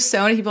there's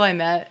so many people I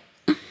met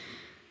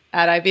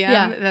at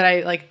IBM that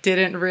I like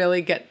didn't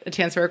really get a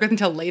chance to work with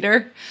until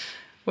later,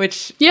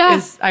 which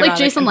is ironic, like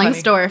Jason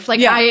Langsdorff.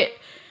 Like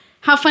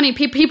how funny.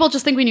 People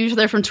just think we knew each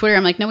other from Twitter.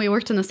 I'm like, no, we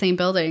worked in the same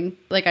building.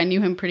 Like, I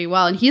knew him pretty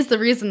well. And he's the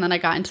reason that I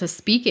got into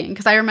speaking.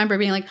 Because I remember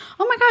being like,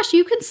 oh my gosh,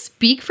 you can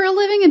speak for a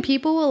living and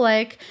people will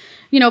like,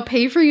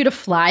 pay for you to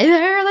fly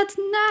there? That's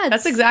nuts.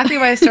 That's exactly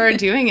why I started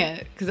doing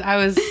it. Because I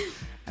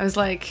was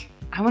like,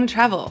 I want to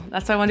travel.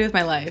 That's what I want to do with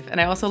my life.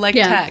 And I also like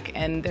tech.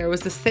 And there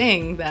was this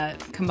thing that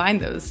combined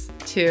those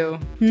two,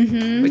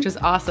 which was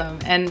awesome.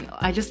 And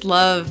I just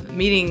love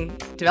meeting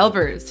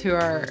developers who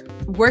are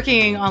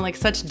working on like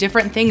such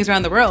different things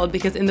around the world,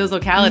 because in those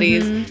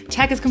localities,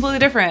 tech is completely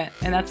different.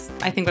 And that's,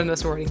 I think, one of the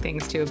most rewarding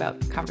things too about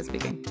conference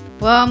speaking.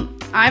 Well,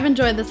 I've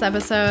enjoyed this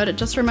episode.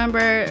 Just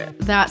remember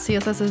that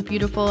CSS is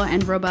beautiful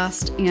and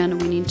robust,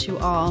 and we need to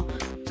all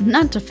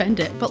not defend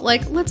it, but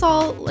like let's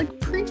all like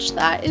preach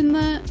that in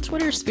the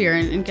Twitter sphere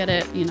and get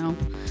it,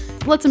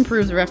 let's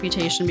improve the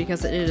reputation,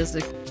 because it is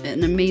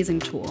an amazing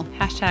tool.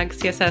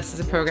 #CSS is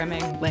a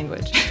programming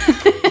language.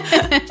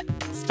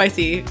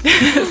 Spicy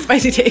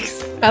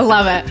takes. I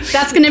love it.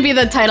 That's going to be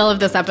the title of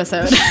this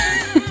episode.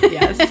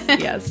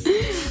 Yes.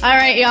 All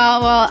right,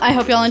 y'all. Well, I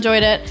hope y'all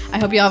enjoyed it. I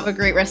hope y'all have a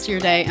great rest of your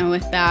day. And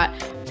with that,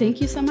 thank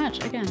you so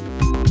much again.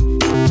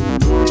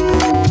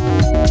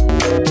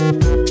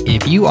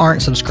 If you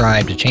aren't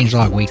subscribed to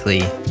Changelog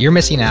Weekly, you're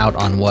missing out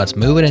on what's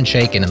moving and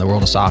shaking in the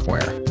world of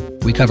software.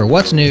 We cover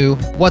what's new,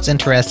 what's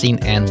interesting,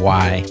 and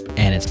why,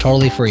 and it's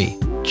totally free.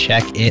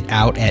 Check it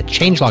out at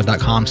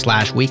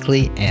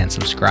changelog.com/weekly and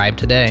subscribe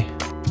today.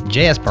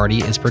 JS Party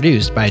is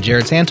produced by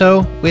Jared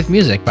Santo with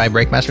music by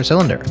Breakmaster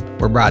Cylinder.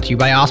 We're brought to you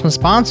by awesome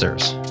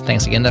sponsors.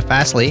 Thanks again to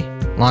Fastly,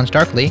 Launch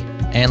Darkly,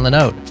 and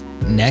Linode.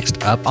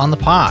 Next up on the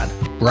pod,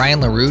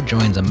 Brian LaRue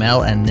joins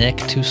Amel and Nick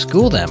to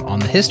school them on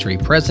the history,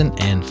 present,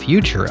 and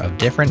future of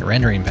different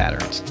rendering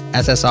patterns.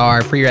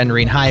 SSR,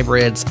 pre-rendering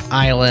hybrids,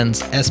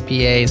 islands,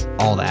 SPAs,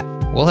 all that.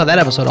 We'll have that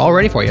episode all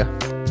ready for you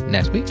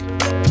next week.